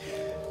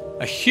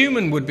 A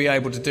human would be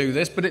able to do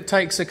this, but it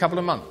takes a couple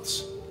of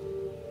months.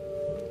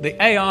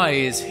 The AI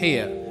is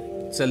here.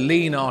 It's a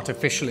lean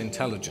artificial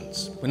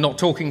intelligence. We're not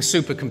talking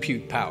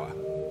supercompute power.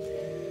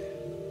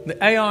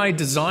 The AI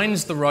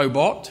designs the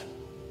robot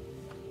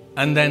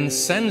and then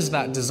sends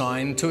that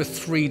design to a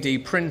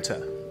 3D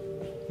printer.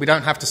 We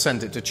don't have to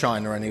send it to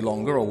China any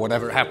longer or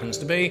whatever it happens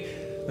to be.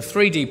 The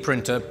 3D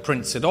printer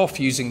prints it off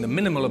using the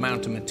minimal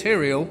amount of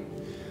material,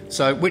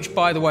 which,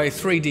 by the way,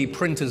 3D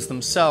printers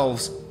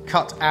themselves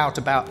cut out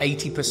about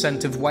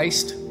 80% of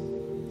waste,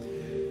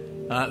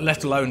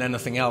 let alone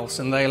anything else,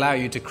 and they allow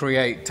you to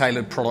create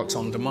tailored products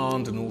on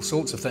demand and all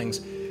sorts of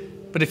things.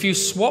 But if you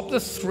swap the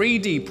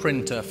 3D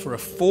printer for a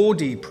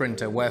 4D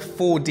printer, where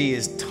 4D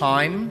is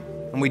time,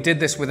 and we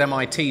did this with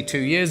MIT 2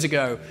 years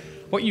ago,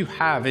 what you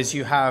have is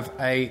you have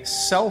a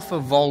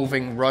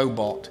self-evolving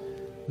robot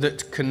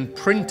that can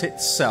print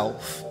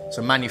itself,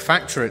 so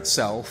manufacture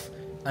itself,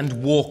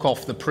 and walk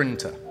off the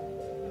printer.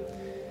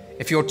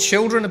 If your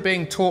children are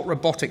being taught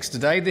robotics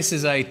today, this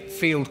is a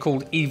field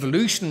called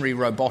evolutionary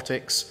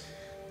robotics.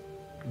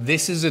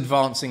 This is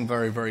advancing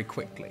very, very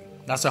quickly.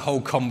 That's a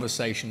whole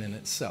conversation in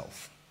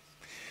itself.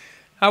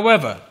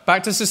 However,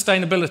 back to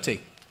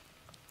sustainability.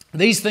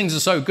 These things are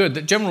so good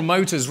that General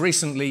Motors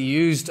recently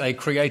used a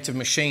creative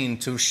machine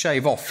to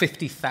shave off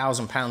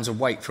 50,000 pounds of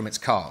weight from its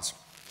cars.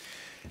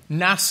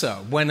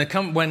 NASA, when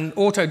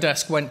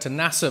Autodesk went to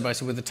NASA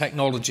basically with the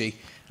technology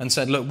and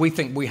said, look, we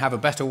think we have a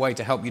better way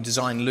to help you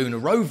design lunar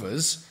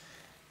rovers,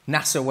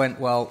 NASA went,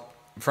 well,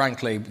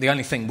 frankly, the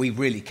only thing we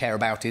really care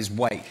about is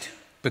weight.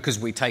 because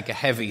we take a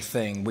heavy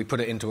thing, we put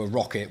it into a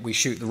rocket, we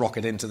shoot the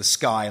rocket into the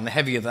sky, and the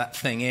heavier that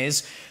thing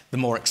is, the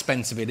more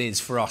expensive it is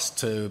for us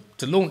to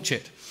launch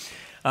it.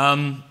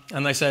 And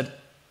they said,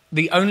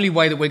 the only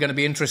way that we're going to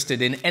be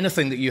interested in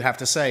anything that you have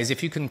to say is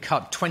if you can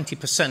cut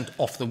 20%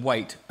 off the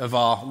weight of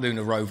our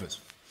lunar rovers.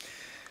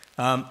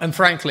 And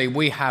frankly,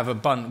 we've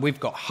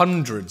got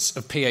hundreds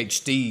of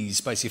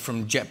PhDs, basically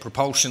from Jet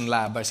Propulsion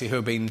Lab, basically who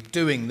have been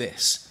doing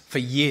this for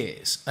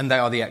years, and they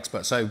are the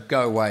experts, so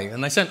go away.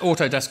 And they sent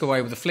Autodesk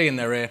away with a flea in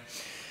their ear.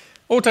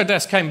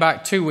 Autodesk came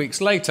back 2 weeks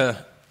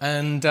later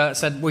and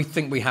said, we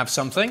think we have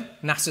something.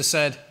 NASA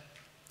said,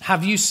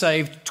 have you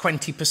saved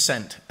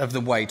 20% of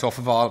the weight off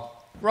of our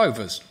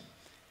rovers?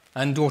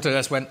 And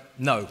Autodesk went,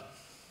 no.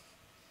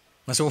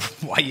 I said, well,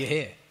 why are you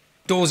here?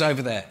 Door's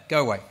over there,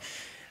 go away.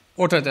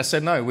 Autodesk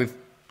said, no, we've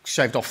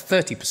shaved off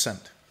 30%.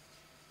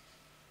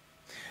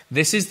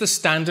 This is the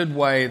standard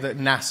way that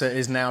NASA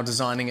is now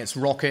designing its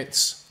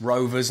rockets,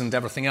 rovers, and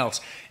everything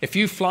else. If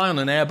you fly on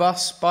an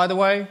Airbus, by the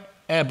way,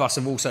 Airbus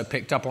have also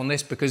picked up on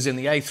this because in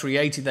the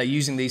A380 they're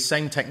using these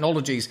same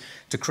technologies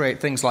to create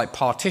things like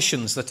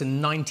partitions that are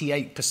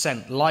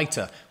 98%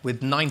 lighter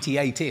with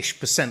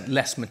 98-ish%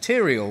 less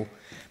material,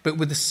 but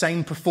with the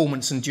same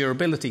performance and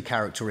durability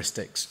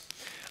characteristics.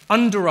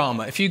 Under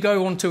Armour, if you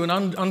go onto an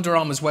Under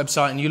Armour's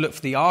website and you look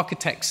for the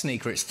Architect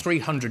sneaker, it's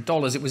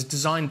 $300. It was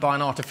designed by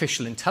an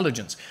artificial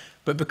intelligence.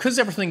 But because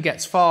everything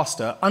gets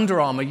faster,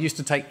 Under Armour used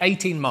to take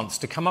 18 months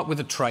to come up with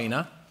a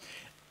trainer,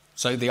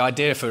 so the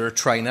idea for a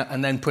trainer,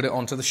 and then put it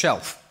onto the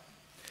shelf.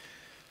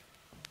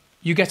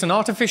 You get an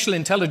artificial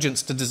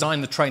intelligence to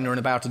design the trainer in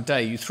about a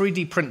day. You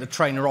 3D print the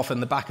trainer off in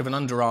the back of an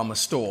Under Armour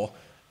store.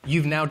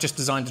 You've now just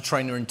designed a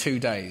trainer in 2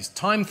 days.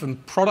 Time from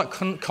product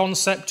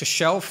concept to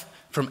shelf,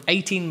 from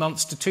 18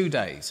 months to 2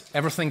 days.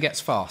 Everything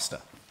gets faster.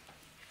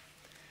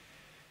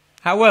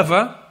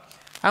 However,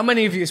 how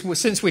many of you,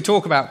 since we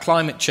talk about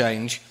climate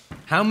change,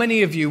 how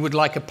many of you would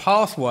like a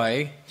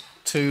pathway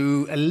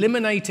to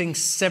eliminating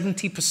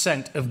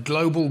 70% of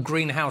global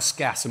greenhouse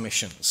gas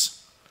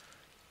emissions?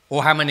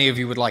 Or how many of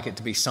you would like it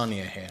to be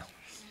sunnier here?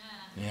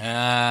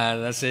 Yeah,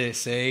 that's it,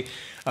 see?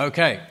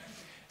 Okay,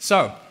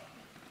 so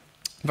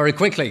very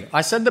quickly,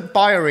 I said that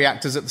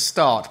bioreactors at the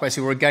start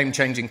basically were a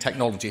game-changing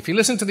technology. If you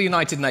listen to the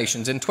United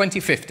Nations, in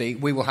 2050,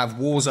 we will have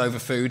wars over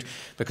food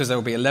because there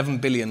will be 11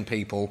 billion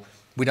people.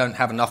 We don't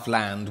have enough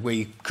land.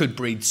 We could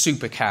breed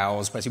super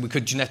cows. Basically, we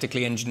could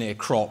genetically engineer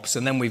crops,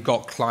 and then we've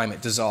got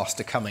climate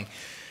disaster coming.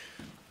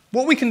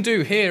 What we can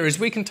do here is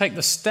we can take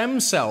the stem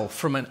cell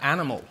from an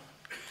animal.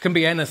 It can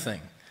be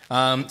anything.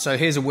 So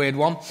here's a weird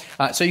one.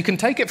 So you can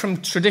take it from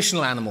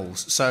traditional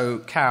animals, so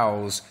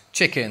cows,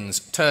 chickens,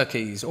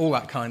 turkeys, all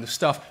that kind of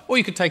stuff, or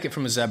you could take it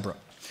from a zebra.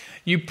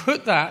 You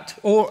put that,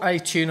 or a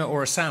tuna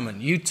or a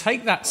salmon, you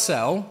take that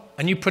cell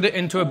and you put it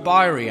into a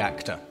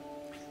bioreactor.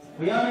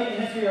 We are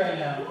making history right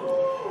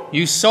now.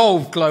 You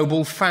solve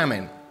global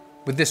famine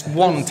with this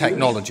one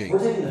technology. We're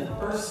taking the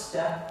first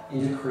step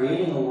into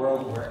creating a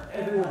world where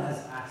everyone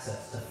has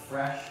access to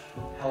fresh,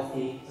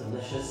 healthy,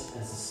 delicious,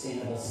 and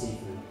sustainable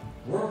seafood.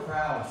 We're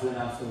proud to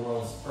announce the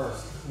world's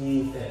first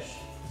clean fish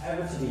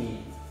ever to be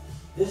eaten.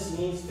 This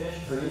means fish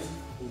produced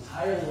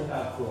entirely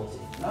without cruelty.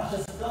 Not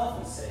just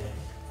dolphin safe,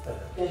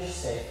 but fish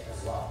safe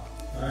as well.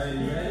 Alright,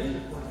 you ready?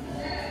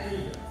 Here you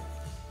go.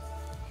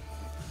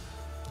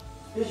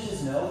 Fish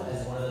is known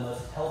as one of the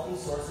most healthy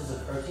sources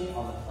of protein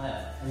on the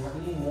planet, and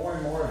we're eating more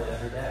and more of it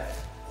every day.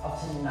 Up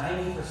to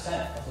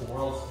 90% of the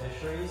world's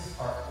fisheries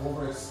are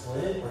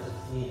overexploited or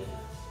depleted.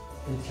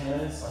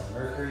 Contaminants like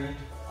mercury,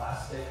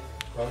 plastic,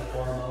 growth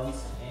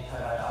hormones, and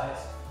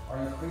antibiotics are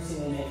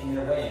increasingly making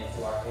their way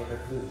into our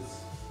favorite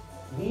foods.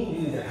 We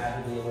knew there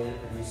had to be a way to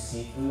produce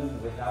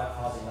seafood without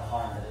causing the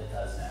harm that it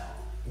does now.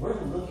 We're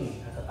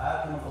looking at the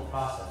biochemical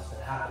process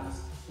that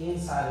happens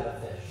inside of a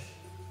fish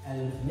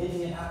and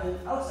making it happen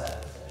outside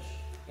of the fish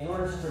in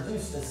order to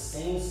produce the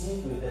same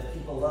seafood that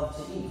people love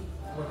to eat.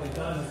 What they've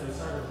done is they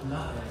started with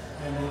nothing,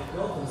 and they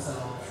built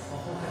themselves a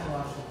whole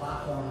technological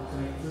platform to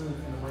make food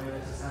in a way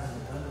that just hasn't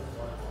been done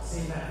before.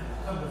 Seeing that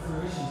come to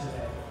fruition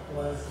today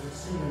was an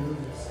extremely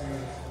moving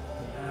experience,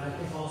 and I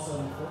think also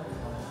an important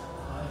one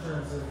in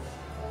terms of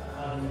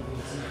how do we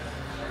be seen.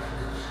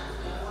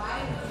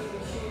 Why did you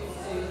choose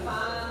to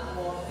farm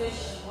or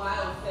fish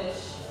wild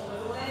fish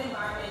with all that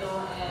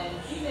environmental and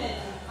human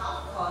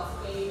health costs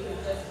when you could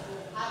just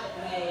have it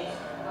made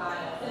by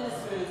Finnish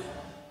Foods?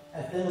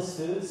 At Finnish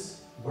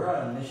Foods, we're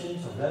on a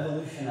mission to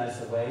revolutionize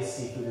the way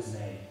seafood is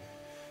made.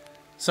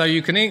 So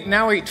you can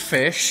now eat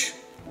fish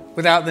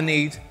without the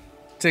need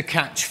to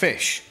catch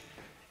fish.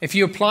 If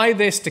you apply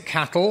this to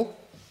cattle,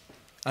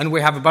 and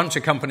we have a bunch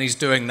of companies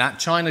doing that.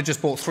 China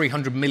just bought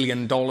 $300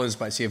 million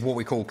basically of what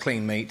we call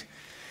clean meat.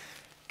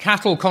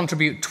 Cattle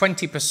contribute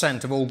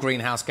 20% of all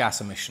greenhouse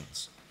gas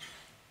emissions.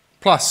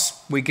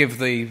 Plus, we give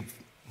the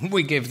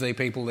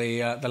people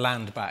the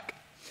land back.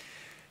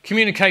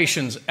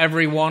 Communications,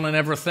 everyone and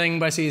everything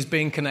basically is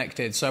being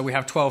connected. So we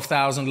have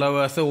 12,000 low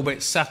Earth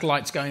orbit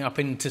satellites going up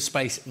into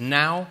space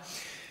now.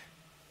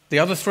 The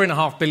other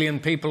 3.5 billion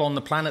people on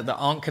the planet that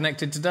aren't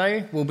connected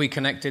today will be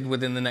connected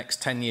within the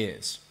next 10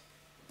 years.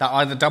 That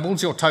either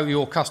doubles your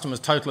customer's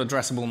total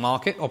addressable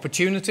market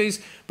opportunities,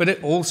 but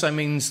it also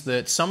means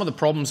that some of the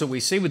problems that we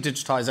see with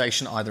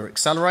digitization either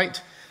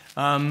accelerate,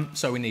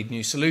 so we need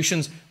new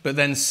solutions, but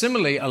then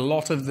similarly, a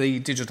lot of the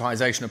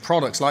digitization of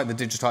products, like the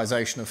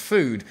digitization of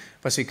food,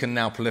 basically can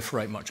now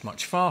proliferate much,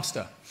 much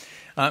faster.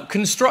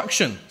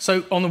 Construction.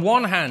 So on the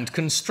one hand,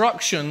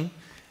 construction,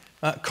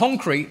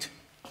 concrete,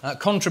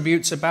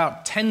 contributes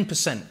about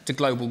 10% to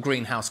global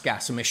greenhouse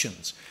gas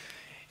emissions.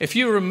 If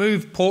you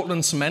remove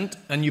Portland cement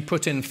and you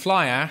put in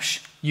fly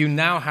ash, you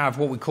now have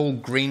what we call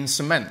green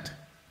cement.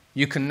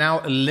 You can now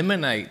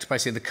eliminate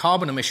basically the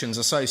carbon emissions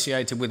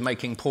associated with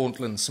making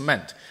Portland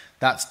cement.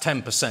 That's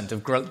 10%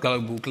 of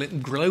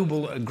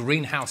global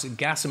greenhouse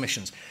gas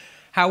emissions.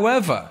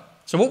 However,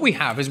 so what we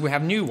have is we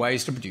have new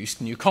ways to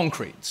produce new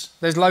concretes.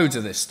 There's loads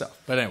of this stuff,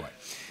 but anyway.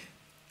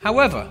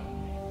 However,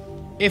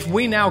 if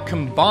we now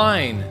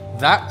combine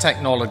that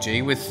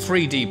technology with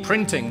 3D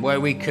printing,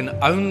 where we can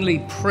only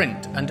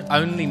print and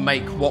only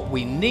make what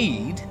we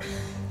need,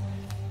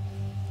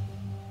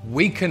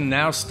 we can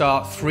now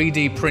start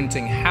 3D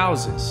printing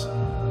houses.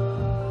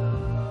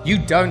 You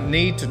don't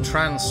need to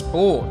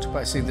transport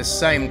basically the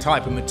same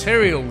type of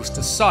materials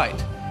to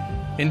site.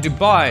 In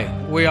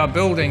Dubai, we are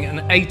building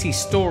an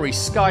 80-story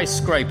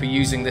skyscraper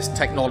using this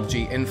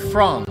technology. In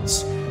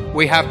France,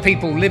 we have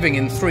people living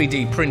in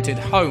 3D printed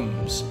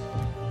homes.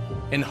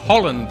 In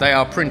Holland, they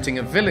are printing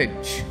a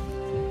village.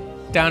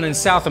 Down in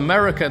South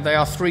America, they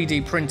are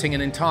 3D printing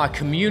an entire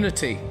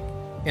community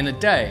in a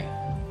day.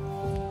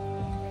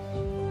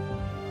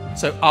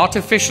 So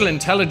artificial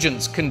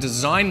intelligence can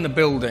design the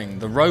building,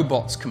 the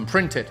robots can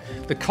print it.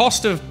 The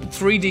cost of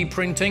 3D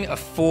printing a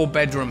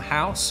 4-bedroom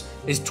house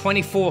is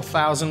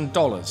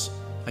 $24,000,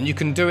 and you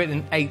can do it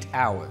in 8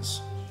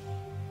 hours.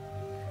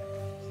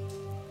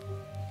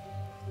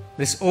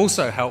 This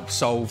also helps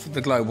solve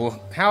the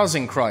global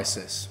housing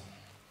crisis.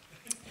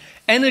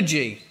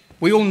 Energy.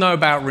 We all know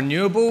about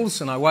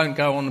renewables, and I won't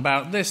go on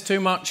about this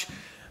too much,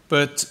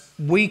 but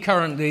we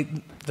currently,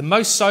 the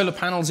most solar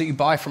panels that you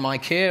buy from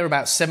IKEA are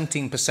about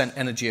 17%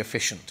 energy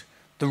efficient.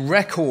 The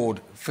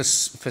record for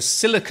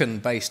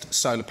silicon-based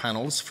solar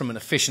panels from an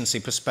efficiency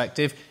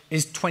perspective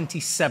is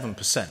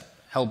 27%,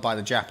 held by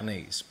the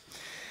Japanese.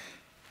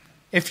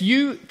 If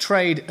you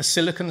trade a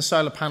silicon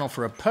solar panel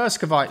for a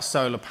Perscovite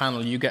solar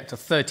panel, you get to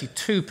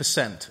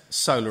 32%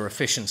 solar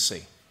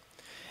efficiency.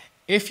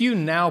 If you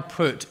now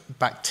put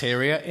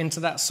bacteria into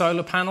that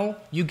solar panel,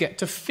 you get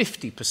to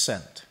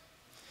 50%.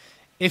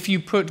 If you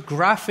put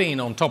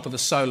graphene on top of the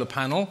solar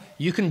panel,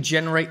 you can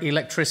generate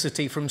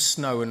electricity from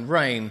snow and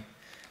rain.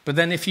 But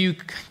then if you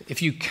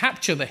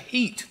capture the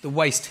heat, the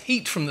waste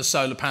heat from the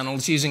solar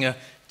panels using a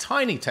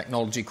tiny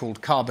technology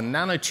called carbon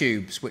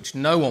nanotubes, which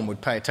no one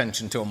would pay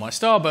attention to on my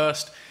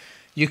starburst,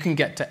 you can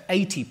get to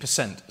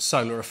 80%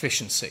 solar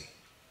efficiency.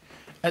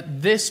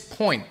 At this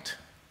point,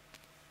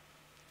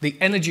 the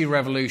energy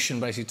revolution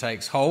basically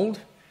takes hold,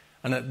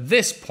 and at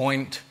this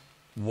point,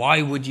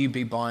 why would you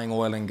be buying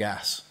oil and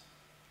gas?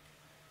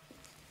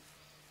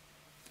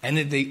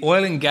 And the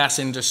oil and gas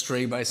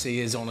industry basically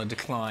is on a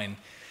decline.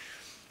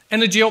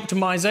 Energy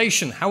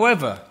optimization,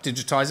 however,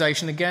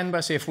 digitization again,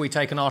 basically if we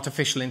take an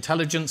artificial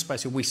intelligence,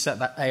 basically we set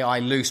that AI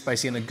loose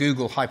basically in a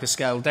Google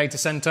hyperscale data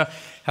center,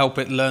 help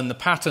it learn the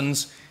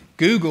patterns.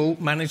 Google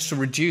managed to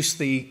reduce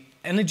the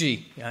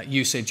energy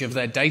usage of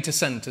their data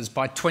centers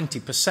by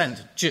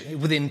 20%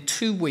 within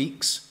 2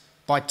 weeks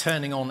by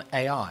turning on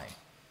AI.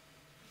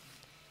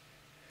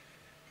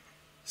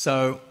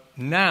 So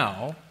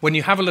now, when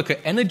you have a look at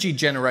energy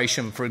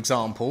generation, for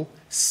example,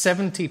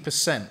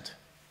 70%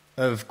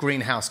 of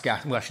greenhouse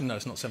gas, well actually no,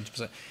 it's not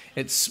 70%,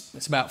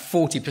 it's about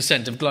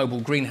 40% of global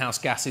greenhouse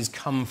gases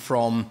come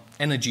from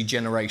energy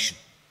generation.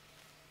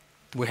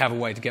 We have a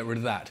way to get rid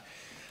of that.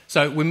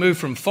 So we move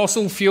from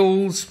fossil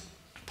fuels,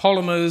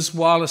 polymers,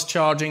 wireless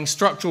charging,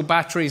 structural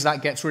batteries,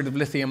 that gets rid of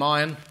lithium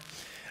ion.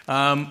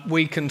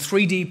 We can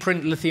 3D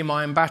print lithium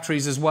ion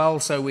batteries as well,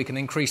 so we can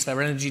increase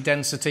their energy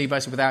density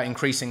basically without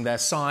increasing their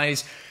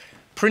size.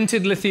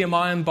 Printed lithium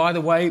ion, by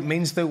the way,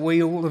 means that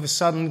we all of a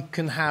sudden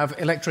can have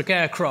electric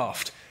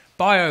aircraft,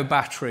 bio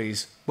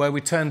batteries, where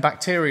we turn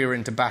bacteria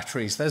into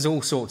batteries. There's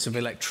all sorts of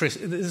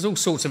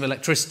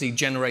electricity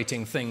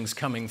generating things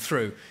coming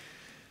through.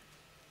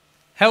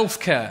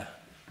 Healthcare.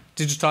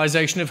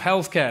 Digitization of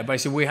healthcare.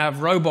 Basically, we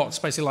have robots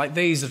basically like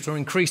these that are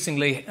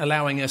increasingly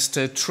allowing us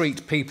to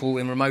treat people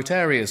in remote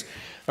areas.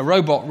 A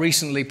robot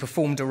recently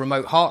performed a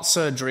remote heart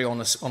surgery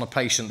on a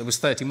patient that was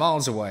 30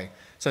 miles away.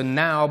 So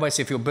now,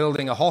 basically, if you're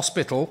building a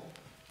hospital,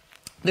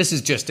 this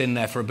is just in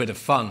there for a bit of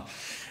fun.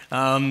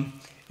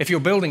 If you're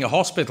building a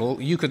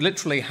hospital, you could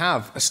literally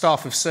have a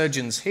staff of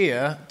surgeons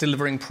here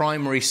delivering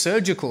primary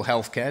surgical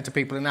healthcare to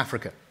people in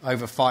Africa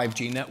over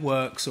 5G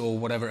networks or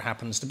whatever it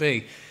happens to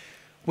be.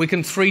 We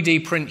can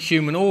 3D print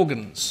human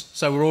organs.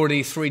 So we're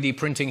already 3D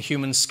printing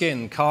human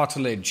skin,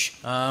 cartilage.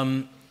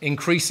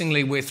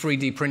 Increasingly, we're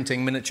 3D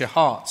printing miniature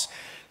hearts.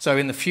 So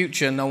in the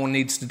future, no one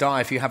needs to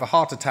die. If you have a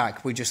heart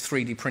attack, we just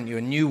 3D print you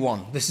a new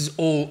one. This is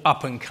all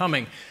up and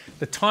coming.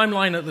 The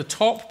timeline at the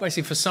top,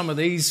 basically for some of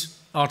these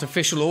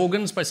artificial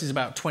organs, basically is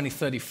about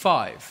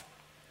 2035.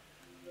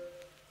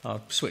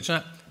 I'll switch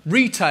that.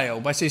 Retail,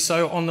 basically,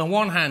 so on the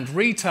one hand,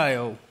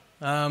 retail,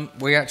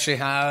 we actually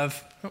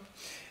have,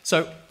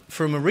 so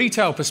from a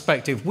retail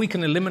perspective, we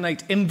can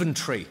eliminate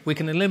inventory, we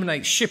can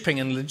eliminate shipping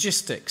and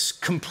logistics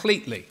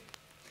completely.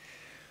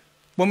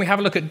 When we have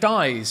a look at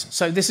dyes,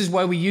 so this is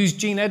where we use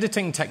gene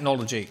editing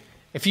technology.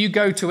 If you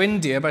go to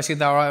India, basically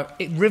there are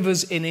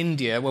rivers in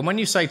India, when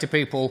you say to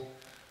people,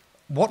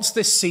 what's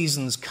this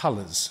season's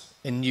colours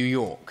in New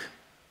York?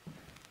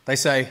 They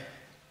say,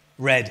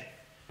 red.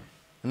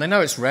 And they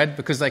know it's red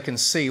because they can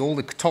see all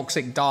the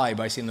toxic dye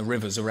basically in the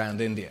rivers around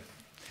India.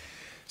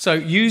 So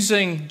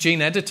using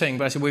gene editing,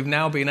 basically we've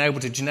now been able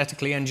to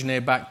genetically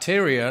engineer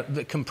bacteria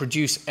that can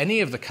produce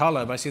any of the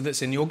colour basically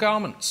that's in your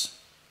garments.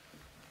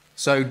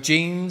 So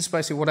genes,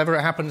 basically whatever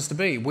it happens to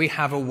be, we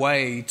have a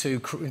way to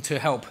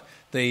help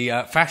the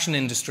fashion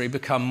industry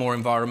become more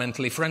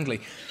environmentally friendly.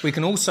 We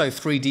can also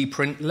 3D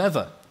print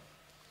leather,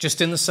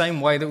 just in the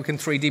same way that we can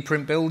 3D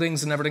print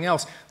buildings and everything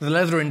else. The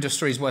leather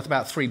industry is worth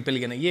about $3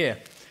 billion a year,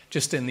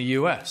 just in the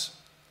US.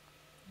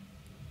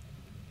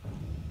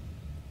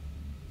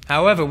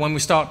 However, when we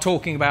start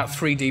talking about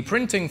 3D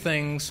printing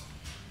things,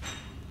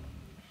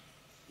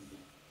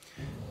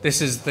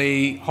 this is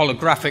the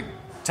holographic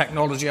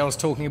technology I was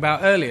talking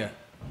about earlier.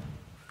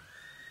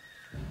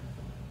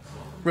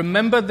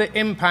 Remember the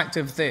impact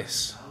of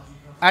this.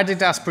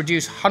 Adidas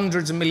produce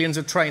hundreds of millions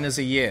of trainers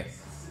a year.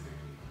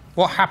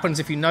 What happens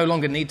if you no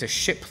longer need to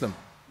ship them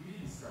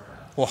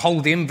or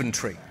hold the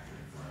inventory?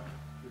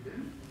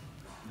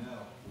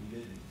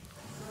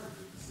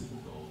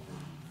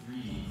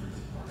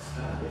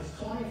 It's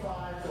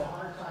 25 to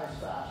 100 times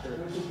faster,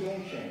 which is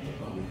game-changing.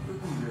 But we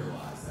quickly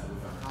realized that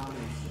with our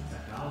combination of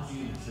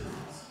technology and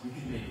materials, we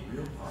could make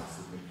real parts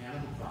with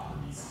mechanical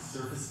properties and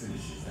surface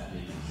finishes that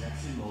make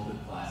injection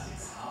molded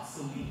plastics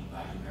obsolete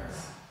by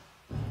comparison.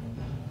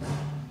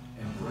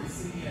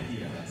 Embracing the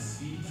idea that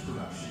speed to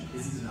production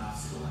isn't an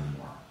obstacle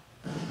anymore.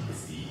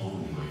 It's the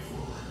only way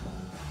forward.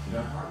 And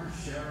our partners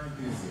share our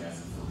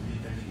enthusiasm for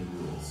reinventing the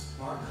rules.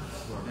 Partners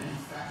who are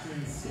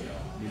manufacturing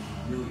scale, making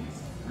millions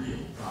of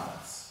real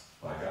products.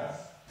 Like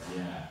us?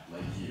 Yeah,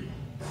 like you.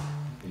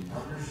 In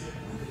partnership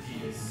with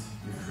Adidas,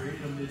 we've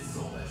created a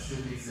midsole that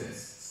shouldn't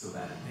exist so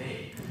that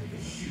they can make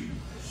a shoe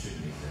that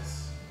shouldn't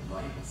exist.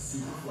 Light,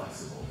 super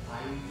flexible,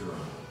 highly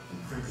durable, and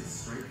printed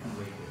straight from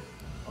liquid.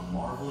 A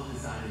marvel of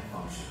design and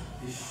function,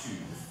 this shoe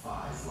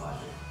defies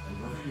logic.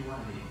 And whether you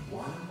want to make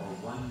 1 or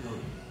 1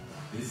 million,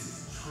 this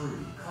is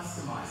true,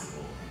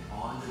 customizable, and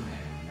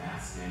on-demand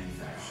mass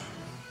manufacturing.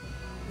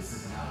 This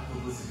is not a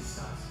publicity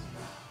stunt.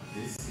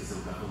 This is a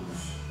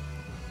revolution.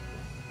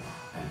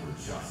 And we're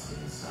just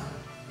getting started.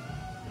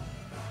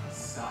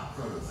 Stop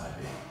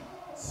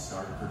prototyping.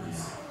 Start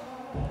producing.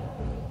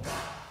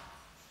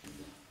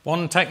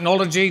 One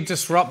technology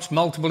disrupts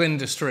multiple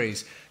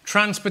industries.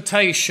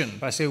 Transportation,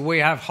 basically we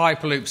have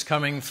hyperloops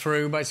coming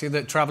through basically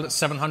that travel at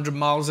 700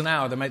 miles an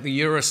hour. They make the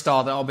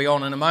Eurostar that I'll be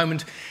on in a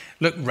moment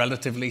look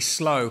relatively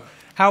slow.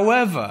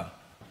 However,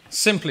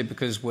 simply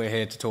because we're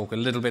here to talk a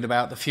little bit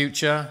about the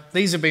future,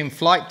 these have been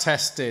flight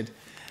tested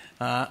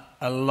a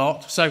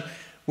lot. So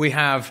we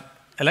have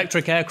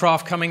electric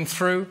aircraft coming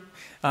through.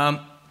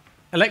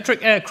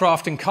 Electric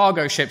aircraft and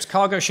cargo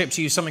ships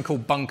use something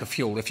called bunker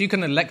fuel. If you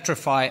can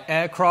electrify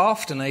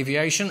aircraft and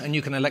aviation and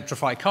you can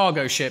electrify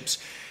cargo ships,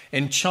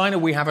 in China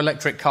we have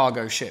electric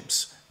cargo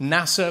ships.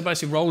 NASA,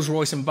 basically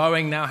Rolls-Royce and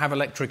Boeing now have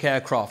electric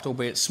aircraft,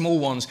 albeit small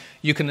ones.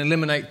 You can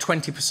eliminate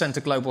 20%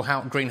 of global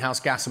greenhouse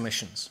gas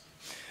emissions.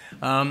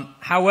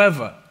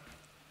 However,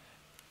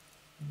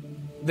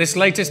 this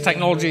latest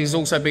technology has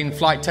also been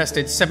flight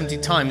tested 70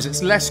 times.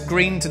 It's less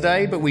green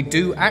today, but we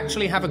do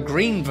actually have a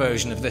green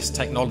version of this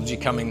technology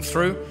coming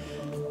through.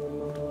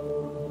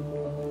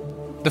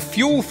 The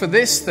fuel for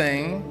this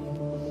thing,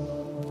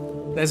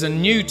 there's a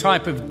new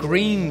type of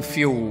green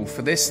fuel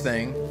for this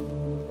thing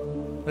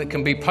that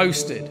can be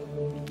posted.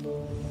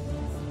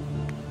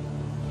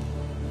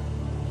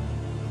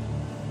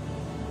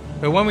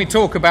 But when we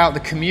talk about the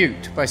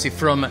commute, basically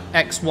from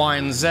X, Y,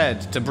 and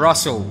Z to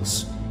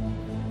Brussels,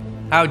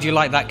 how would you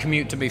like that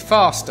commute to be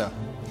faster?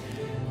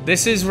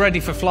 This is ready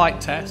for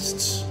flight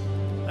tests,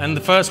 and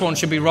the first one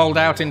should be rolled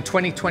out in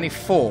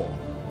 2024,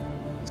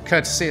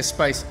 courtesy of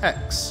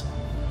SpaceX.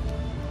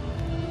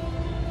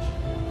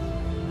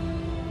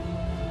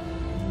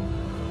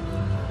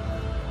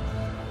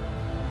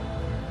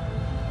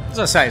 As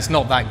I say, it's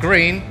not that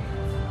green,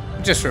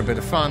 just for a bit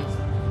of fun.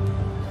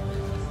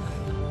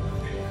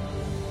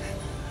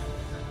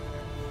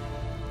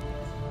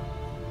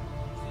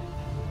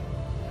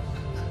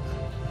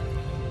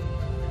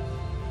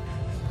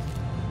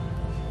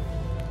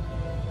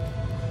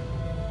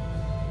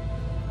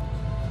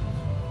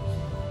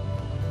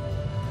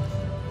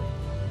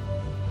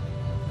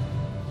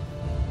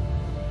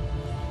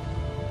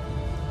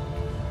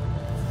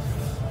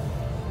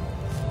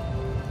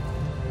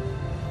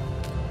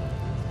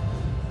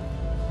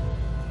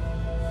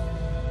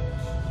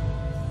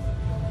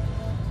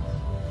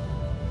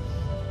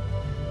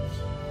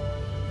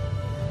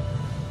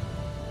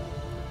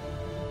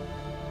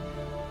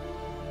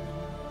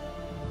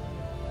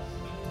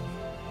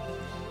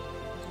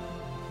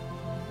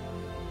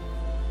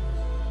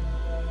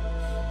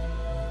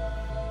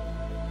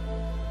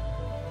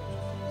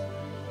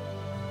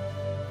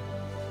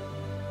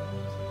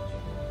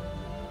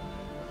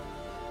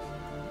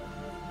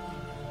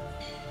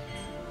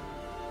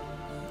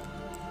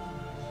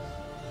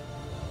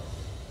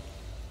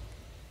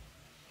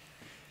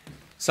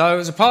 So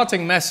as a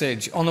parting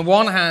message, on the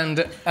one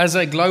hand, as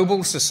a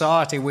global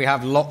society, we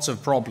have lots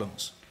of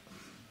problems.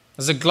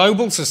 As a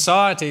global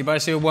society,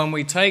 basically, when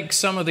we take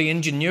some of the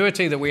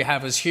ingenuity that we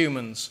have as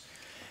humans,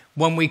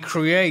 when we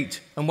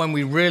create and when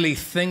we really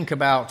think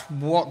about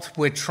what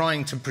we're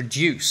trying to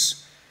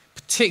produce,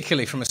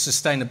 particularly from a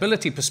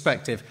sustainability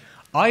perspective,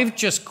 I've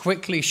just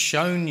quickly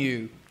shown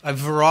you a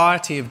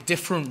variety of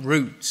different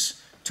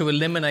routes to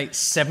eliminate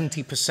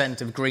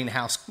 70% of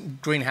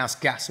greenhouse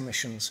gas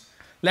emissions,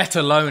 let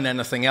alone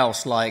anything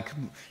else like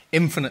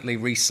infinitely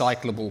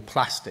recyclable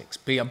plastics,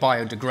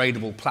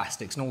 biodegradable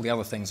plastics, and all the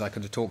other things I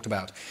could have talked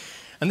about.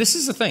 And this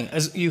is the thing,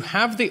 as you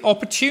have the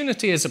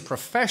opportunity as a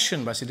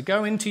profession, basically, to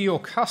go into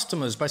your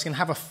customers, basically, and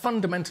have a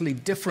fundamentally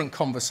different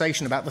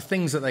conversation about the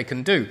things that they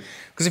can do.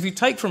 Because if you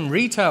take from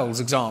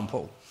retail's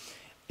example,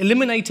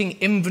 eliminating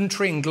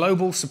inventory in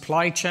global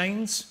supply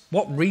chains,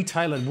 what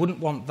retailer wouldn't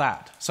want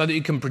that? So that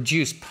you can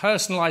produce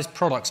personalized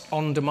products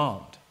on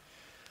demand.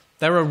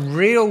 There are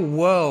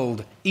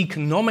real-world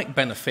economic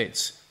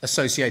benefits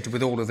associated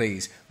with all of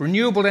these.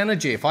 Renewable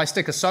energy, if I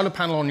stick a solar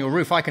panel on your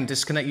roof, I can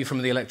disconnect you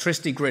from the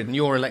electricity grid and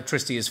your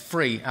electricity is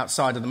free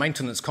outside of the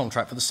maintenance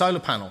contract for the solar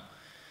panel.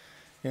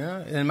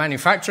 Yeah? In the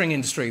manufacturing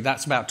industry,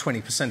 that's about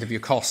 20% of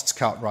your costs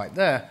cut right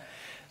there.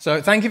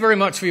 So thank you very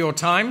much for your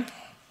time.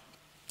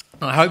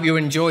 I hope you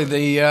enjoy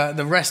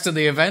the rest of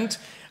the event,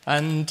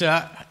 and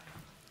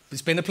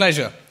it's been a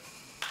pleasure.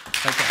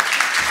 Thank you.